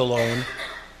Christ alone,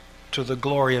 to the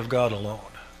glory of God alone.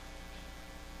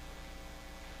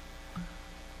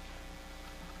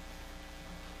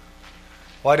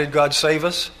 Why did God save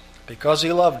us? Because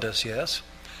he loved us, yes.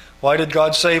 Why did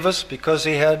God save us? Because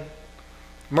he had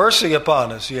mercy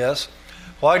upon us, yes.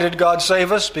 Why did God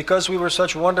save us? Because we were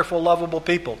such wonderful, lovable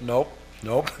people.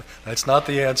 Nope, that's not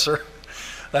the answer.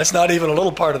 That's not even a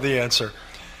little part of the answer.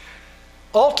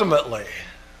 Ultimately,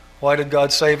 why did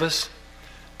God save us?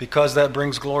 Because that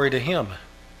brings glory to him.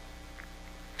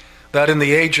 That in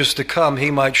the ages to come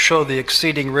he might show the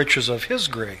exceeding riches of his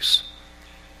grace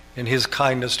in his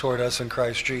kindness toward us in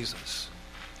Christ Jesus.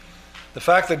 The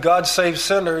fact that God saves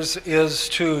sinners is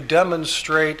to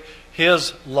demonstrate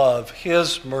his love,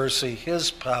 his mercy,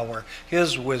 his power,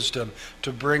 his wisdom,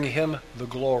 to bring him the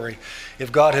glory.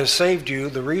 If God has saved you,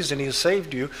 the reason he has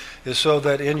saved you is so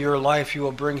that in your life you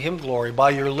will bring him glory.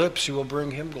 By your lips you will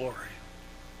bring him glory.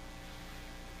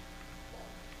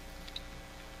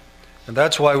 And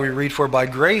that's why we read, for by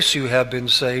grace you have been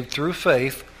saved through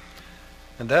faith,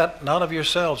 and that not of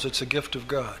yourselves, it's a gift of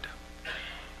God.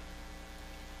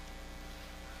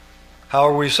 How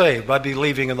are we saved? By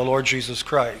believing in the Lord Jesus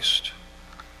Christ.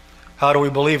 How do we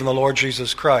believe in the Lord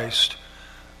Jesus Christ?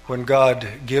 When God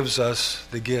gives us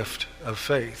the gift of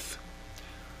faith.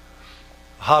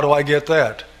 How do I get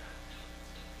that?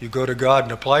 You go to God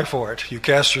and apply for it. You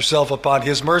cast yourself upon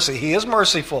his mercy. He is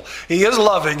merciful. He is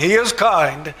loving. He is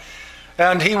kind.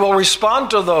 And he will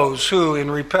respond to those who, in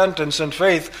repentance and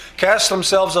faith, cast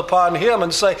themselves upon him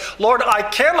and say, Lord, I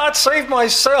cannot save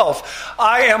myself.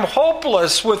 I am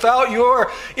hopeless without your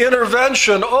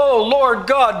intervention. Oh, Lord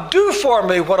God, do for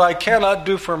me what I cannot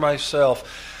do for myself.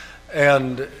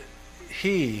 And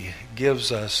he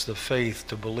gives us the faith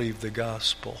to believe the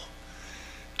gospel,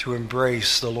 to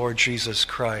embrace the Lord Jesus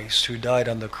Christ, who died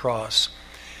on the cross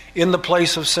in the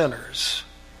place of sinners,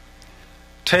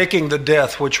 taking the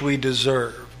death which we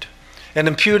deserved and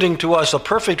imputing to us a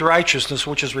perfect righteousness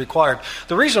which is required.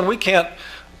 The reason we can't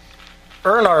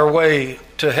earn our way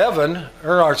to heaven,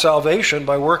 earn our salvation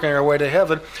by working our way to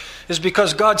heaven, is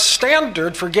because God's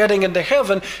standard for getting into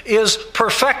heaven is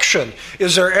perfection.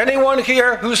 Is there anyone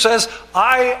here who says,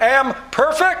 I am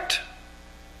perfect?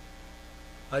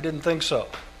 I didn't think so.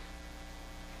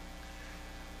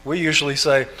 We usually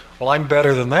say, well, I'm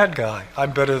better than that guy.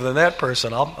 I'm better than that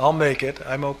person. I'll make it.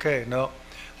 I'm okay. No,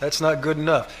 that's not good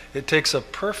enough. It takes a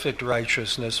perfect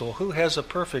righteousness. Well, who has a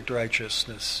perfect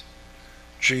righteousness?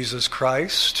 Jesus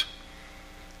Christ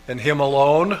and him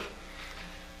alone,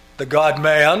 the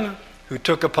God-man who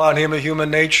took upon him a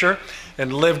human nature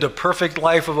and lived a perfect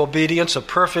life of obedience, a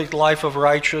perfect life of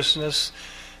righteousness,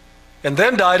 and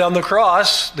then died on the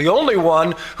cross, the only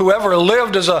one who ever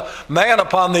lived as a man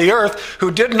upon the earth who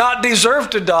did not deserve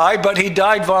to die, but he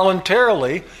died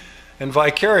voluntarily and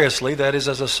vicariously, that is,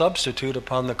 as a substitute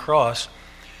upon the cross,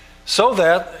 so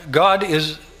that God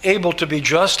is able to be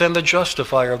just and the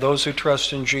justifier of those who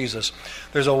trust in Jesus.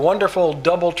 There's a wonderful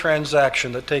double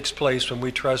transaction that takes place when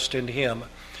we trust in him.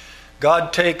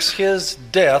 God takes his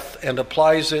death and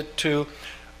applies it to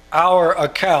our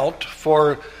account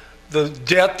for the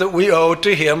debt that we owe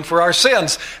to him for our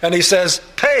sins. And he says,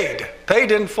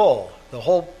 paid in full. The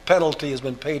whole penalty has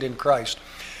been paid in Christ.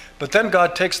 But then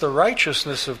God takes the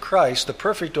righteousness of Christ, the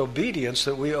perfect obedience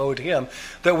that we owed him,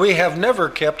 that we have never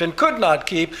kept and could not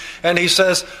keep, and he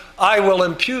says, I will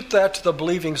impute that to the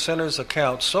believing sinner's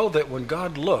account, so that when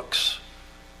God looks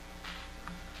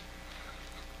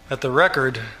at the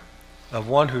record of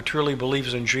one who truly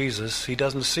believes in Jesus, he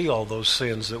doesn't see all those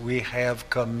sins that we have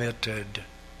committed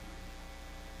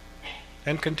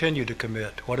and continue to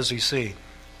commit. What does he see?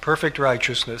 Perfect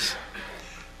righteousness.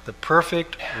 The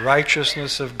perfect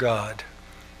righteousness of God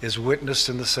is witnessed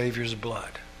in the Savior's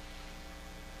blood.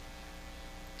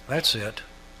 That's it.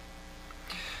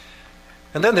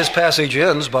 And then this passage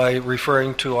ends by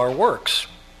referring to our works.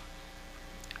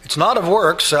 It's not of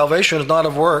works. Salvation is not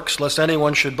of works, lest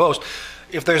anyone should boast.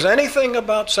 If there's anything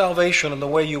about salvation and the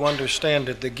way you understand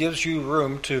it that gives you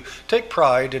room to take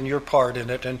pride in your part in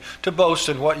it and to boast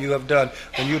in what you have done,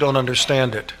 then you don't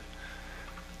understand it.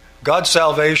 God's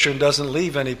salvation doesn't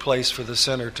leave any place for the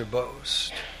sinner to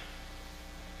boast.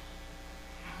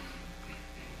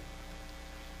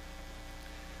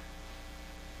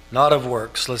 Not of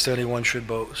works, lest anyone should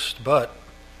boast, but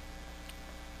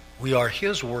we are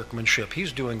his workmanship.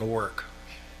 He's doing a work.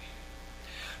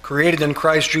 Created in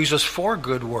Christ Jesus for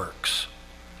good works,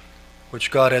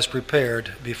 which God has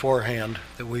prepared beforehand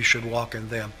that we should walk in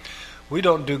them. We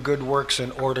don't do good works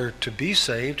in order to be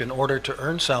saved, in order to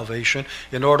earn salvation,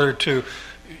 in order to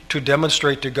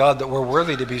demonstrate to God that we're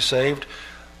worthy to be saved.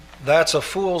 That's a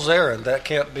fool's errand. That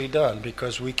can't be done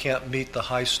because we can't meet the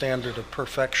high standard of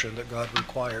perfection that God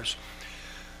requires.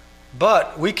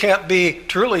 But we can't be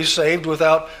truly saved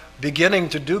without beginning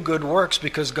to do good works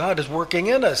because God is working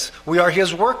in us. We are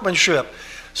his workmanship.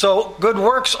 So good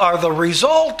works are the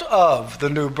result of the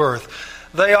new birth.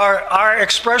 They are our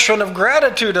expression of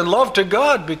gratitude and love to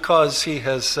God because he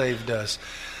has saved us.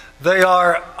 They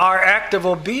are our act of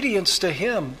obedience to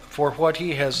him for what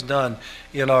he has done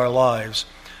in our lives.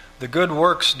 The good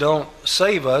works don't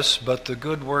save us, but the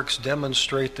good works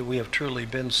demonstrate that we have truly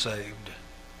been saved.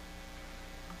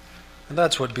 And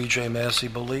that's what B.J. Massey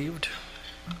believed.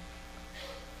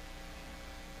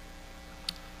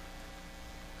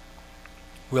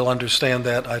 We'll understand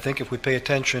that, I think, if we pay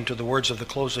attention to the words of the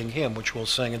closing hymn, which we'll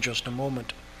sing in just a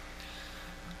moment,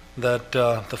 that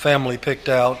the family picked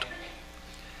out.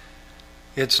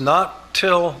 It's not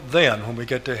till then, when we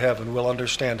get to heaven, we'll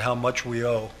understand how much we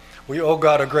owe. We owe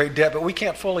God a great debt, but we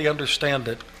can't fully understand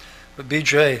it. But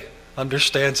B.J.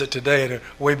 understands it today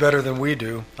way better than we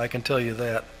do, I can tell you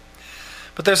that.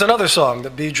 But there's another song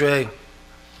that B.J.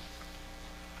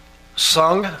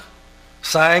 sang,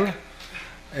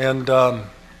 and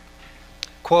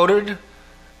quoted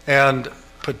and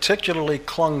particularly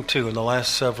clung to in the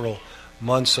last several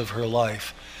months of her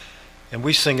life. And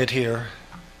we sing it here.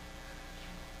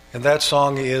 And that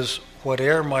song is,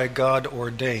 "Whate'er my God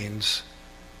ordains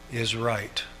is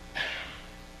right."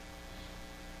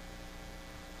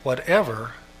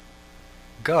 Whatever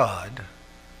God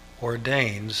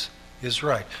ordains is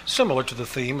right. Similar to the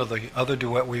theme of the other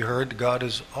duet we heard, God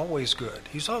is always good.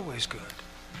 He's always good.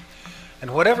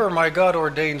 And whatever my God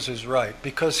ordains is right,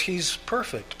 because he's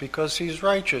perfect, because he's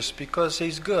righteous, because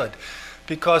he's good,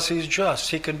 because he's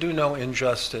just. He can do no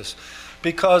injustice.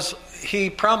 Because he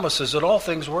promises that all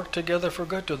things work together for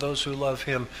good to those who love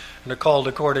him and are called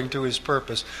according to his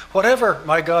purpose. Whatever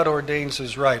my God ordains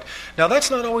is right. Now, that's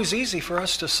not always easy for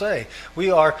us to say. We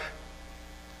are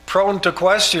prone to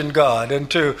question God and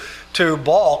to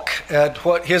balk at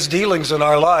what his dealings in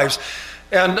our lives.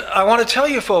 And I want to tell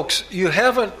you, folks, you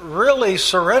haven't really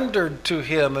surrendered to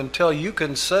him until you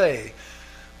can say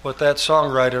what that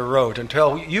songwriter wrote,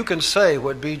 until you can say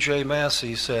what B.J.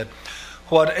 Massey said.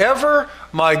 Whatever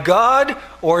my God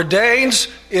ordains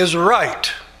is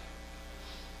right.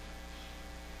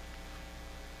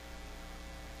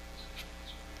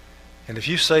 And if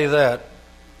you say that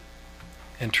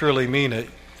and truly mean it,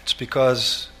 it's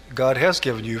because God has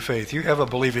given you faith. You have a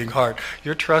believing heart.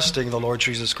 You're trusting the Lord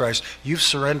Jesus Christ. You've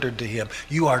surrendered to Him.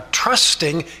 You are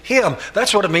trusting Him.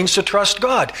 That's what it means to trust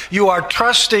God. You are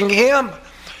trusting Him.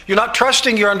 You're not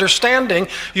trusting your understanding.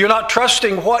 You're not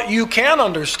trusting what you can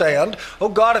understand. Oh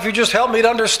God, if you just help me to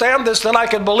understand this, then I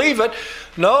can believe it.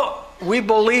 No, we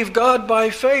believe God by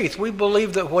faith. We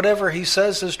believe that whatever He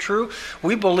says is true.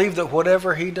 We believe that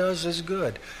whatever He does is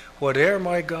good. Whatever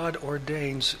my God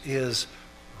ordains is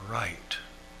right.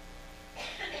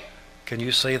 Can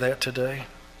you say that today?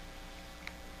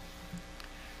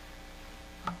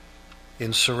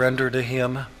 In surrender to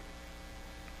Him,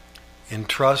 in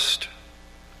trust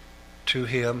to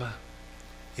Him,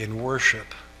 in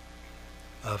worship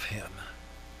of Him.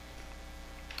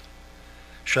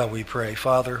 Shall we pray?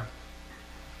 Father,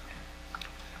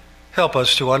 help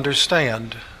us to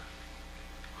understand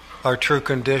our true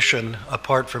condition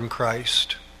apart from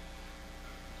Christ.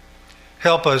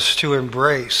 Help us to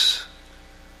embrace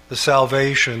the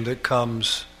salvation that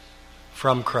comes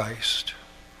from Christ.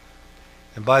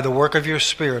 And by the work of your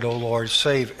Spirit, O Lord,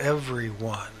 save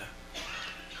everyone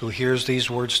who hears these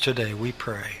words today, we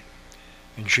pray.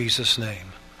 In Jesus'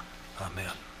 name,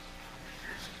 amen.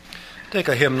 Take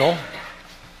a hymnal.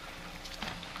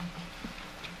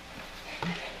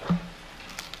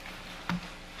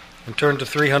 And turn to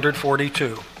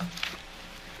 342.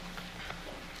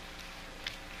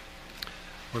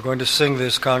 We're going to sing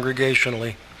this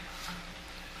congregationally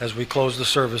as we close the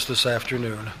service this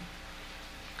afternoon.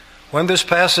 When this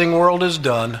passing world is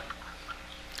done,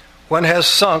 when has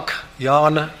sunk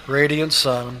yon radiant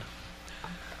sun,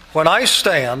 when I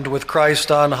stand with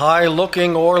Christ on high,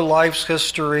 looking o'er life's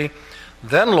history,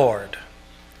 then, Lord,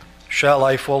 shall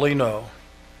I fully know,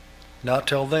 not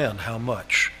till then, how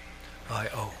much I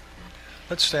owe.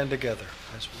 Let's stand together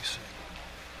as we sing.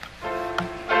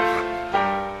 Looking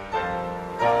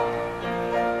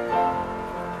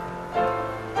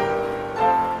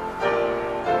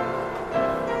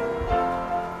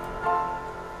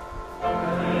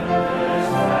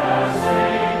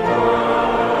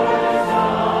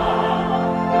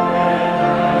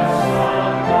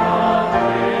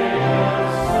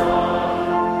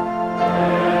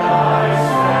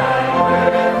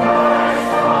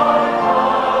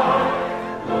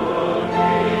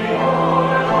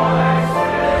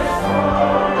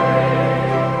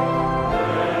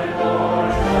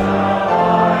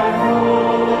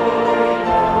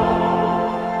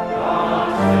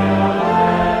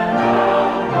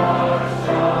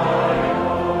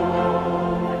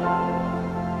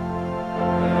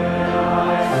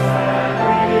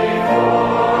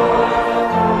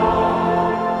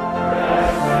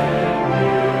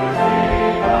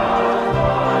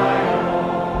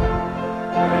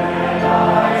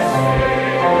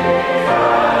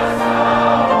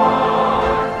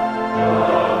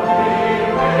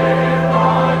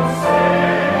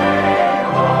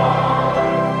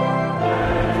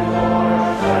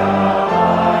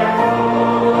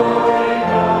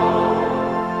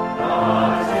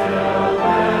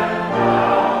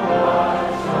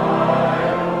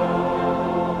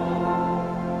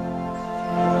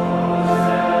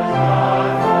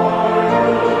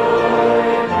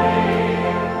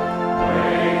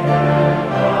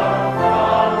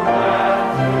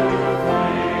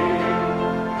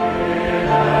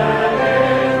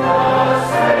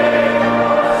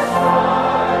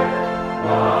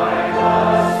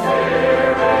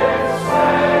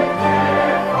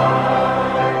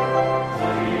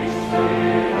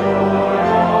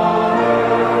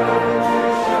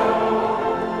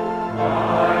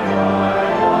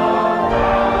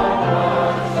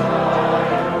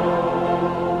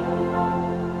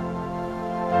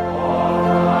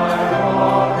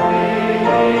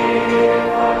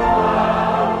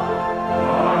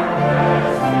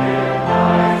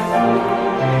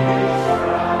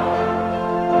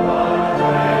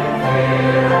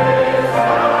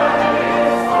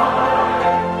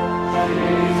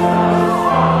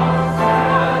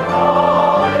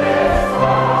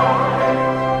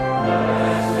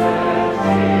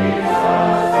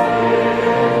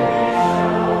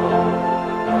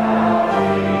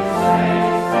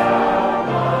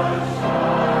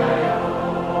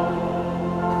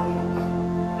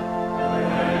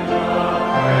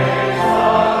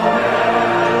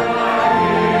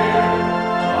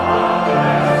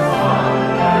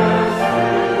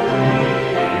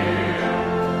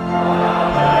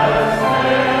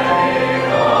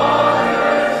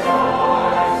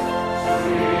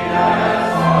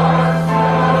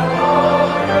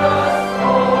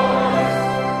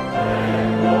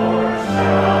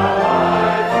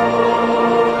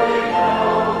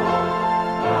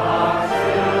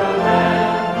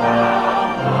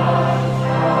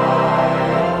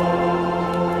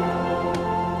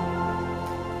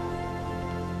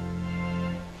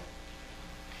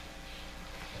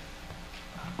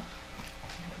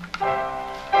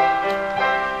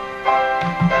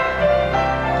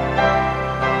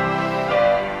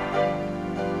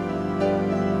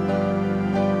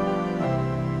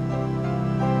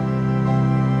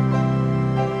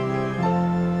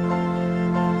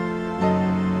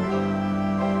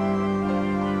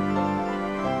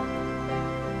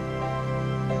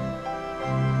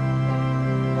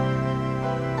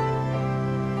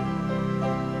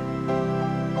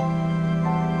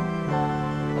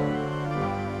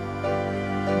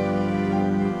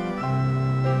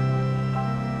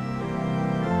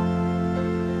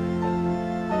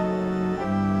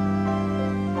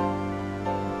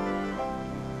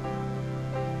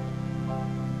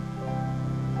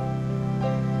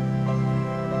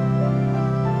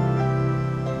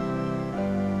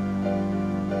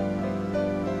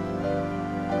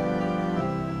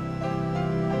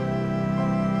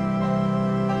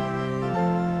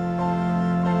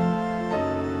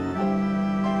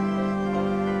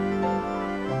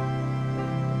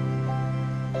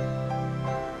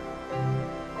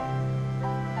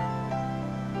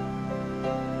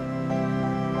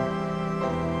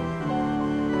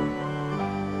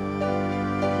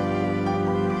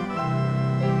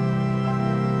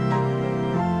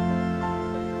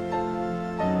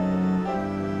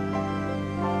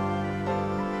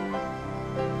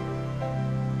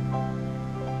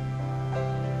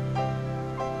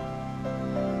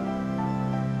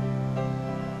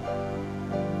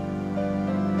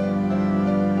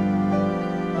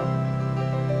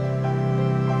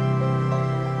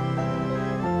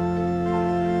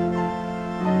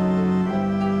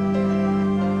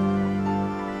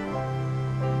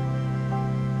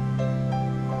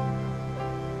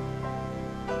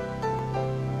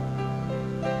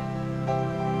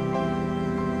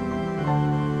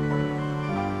Amen.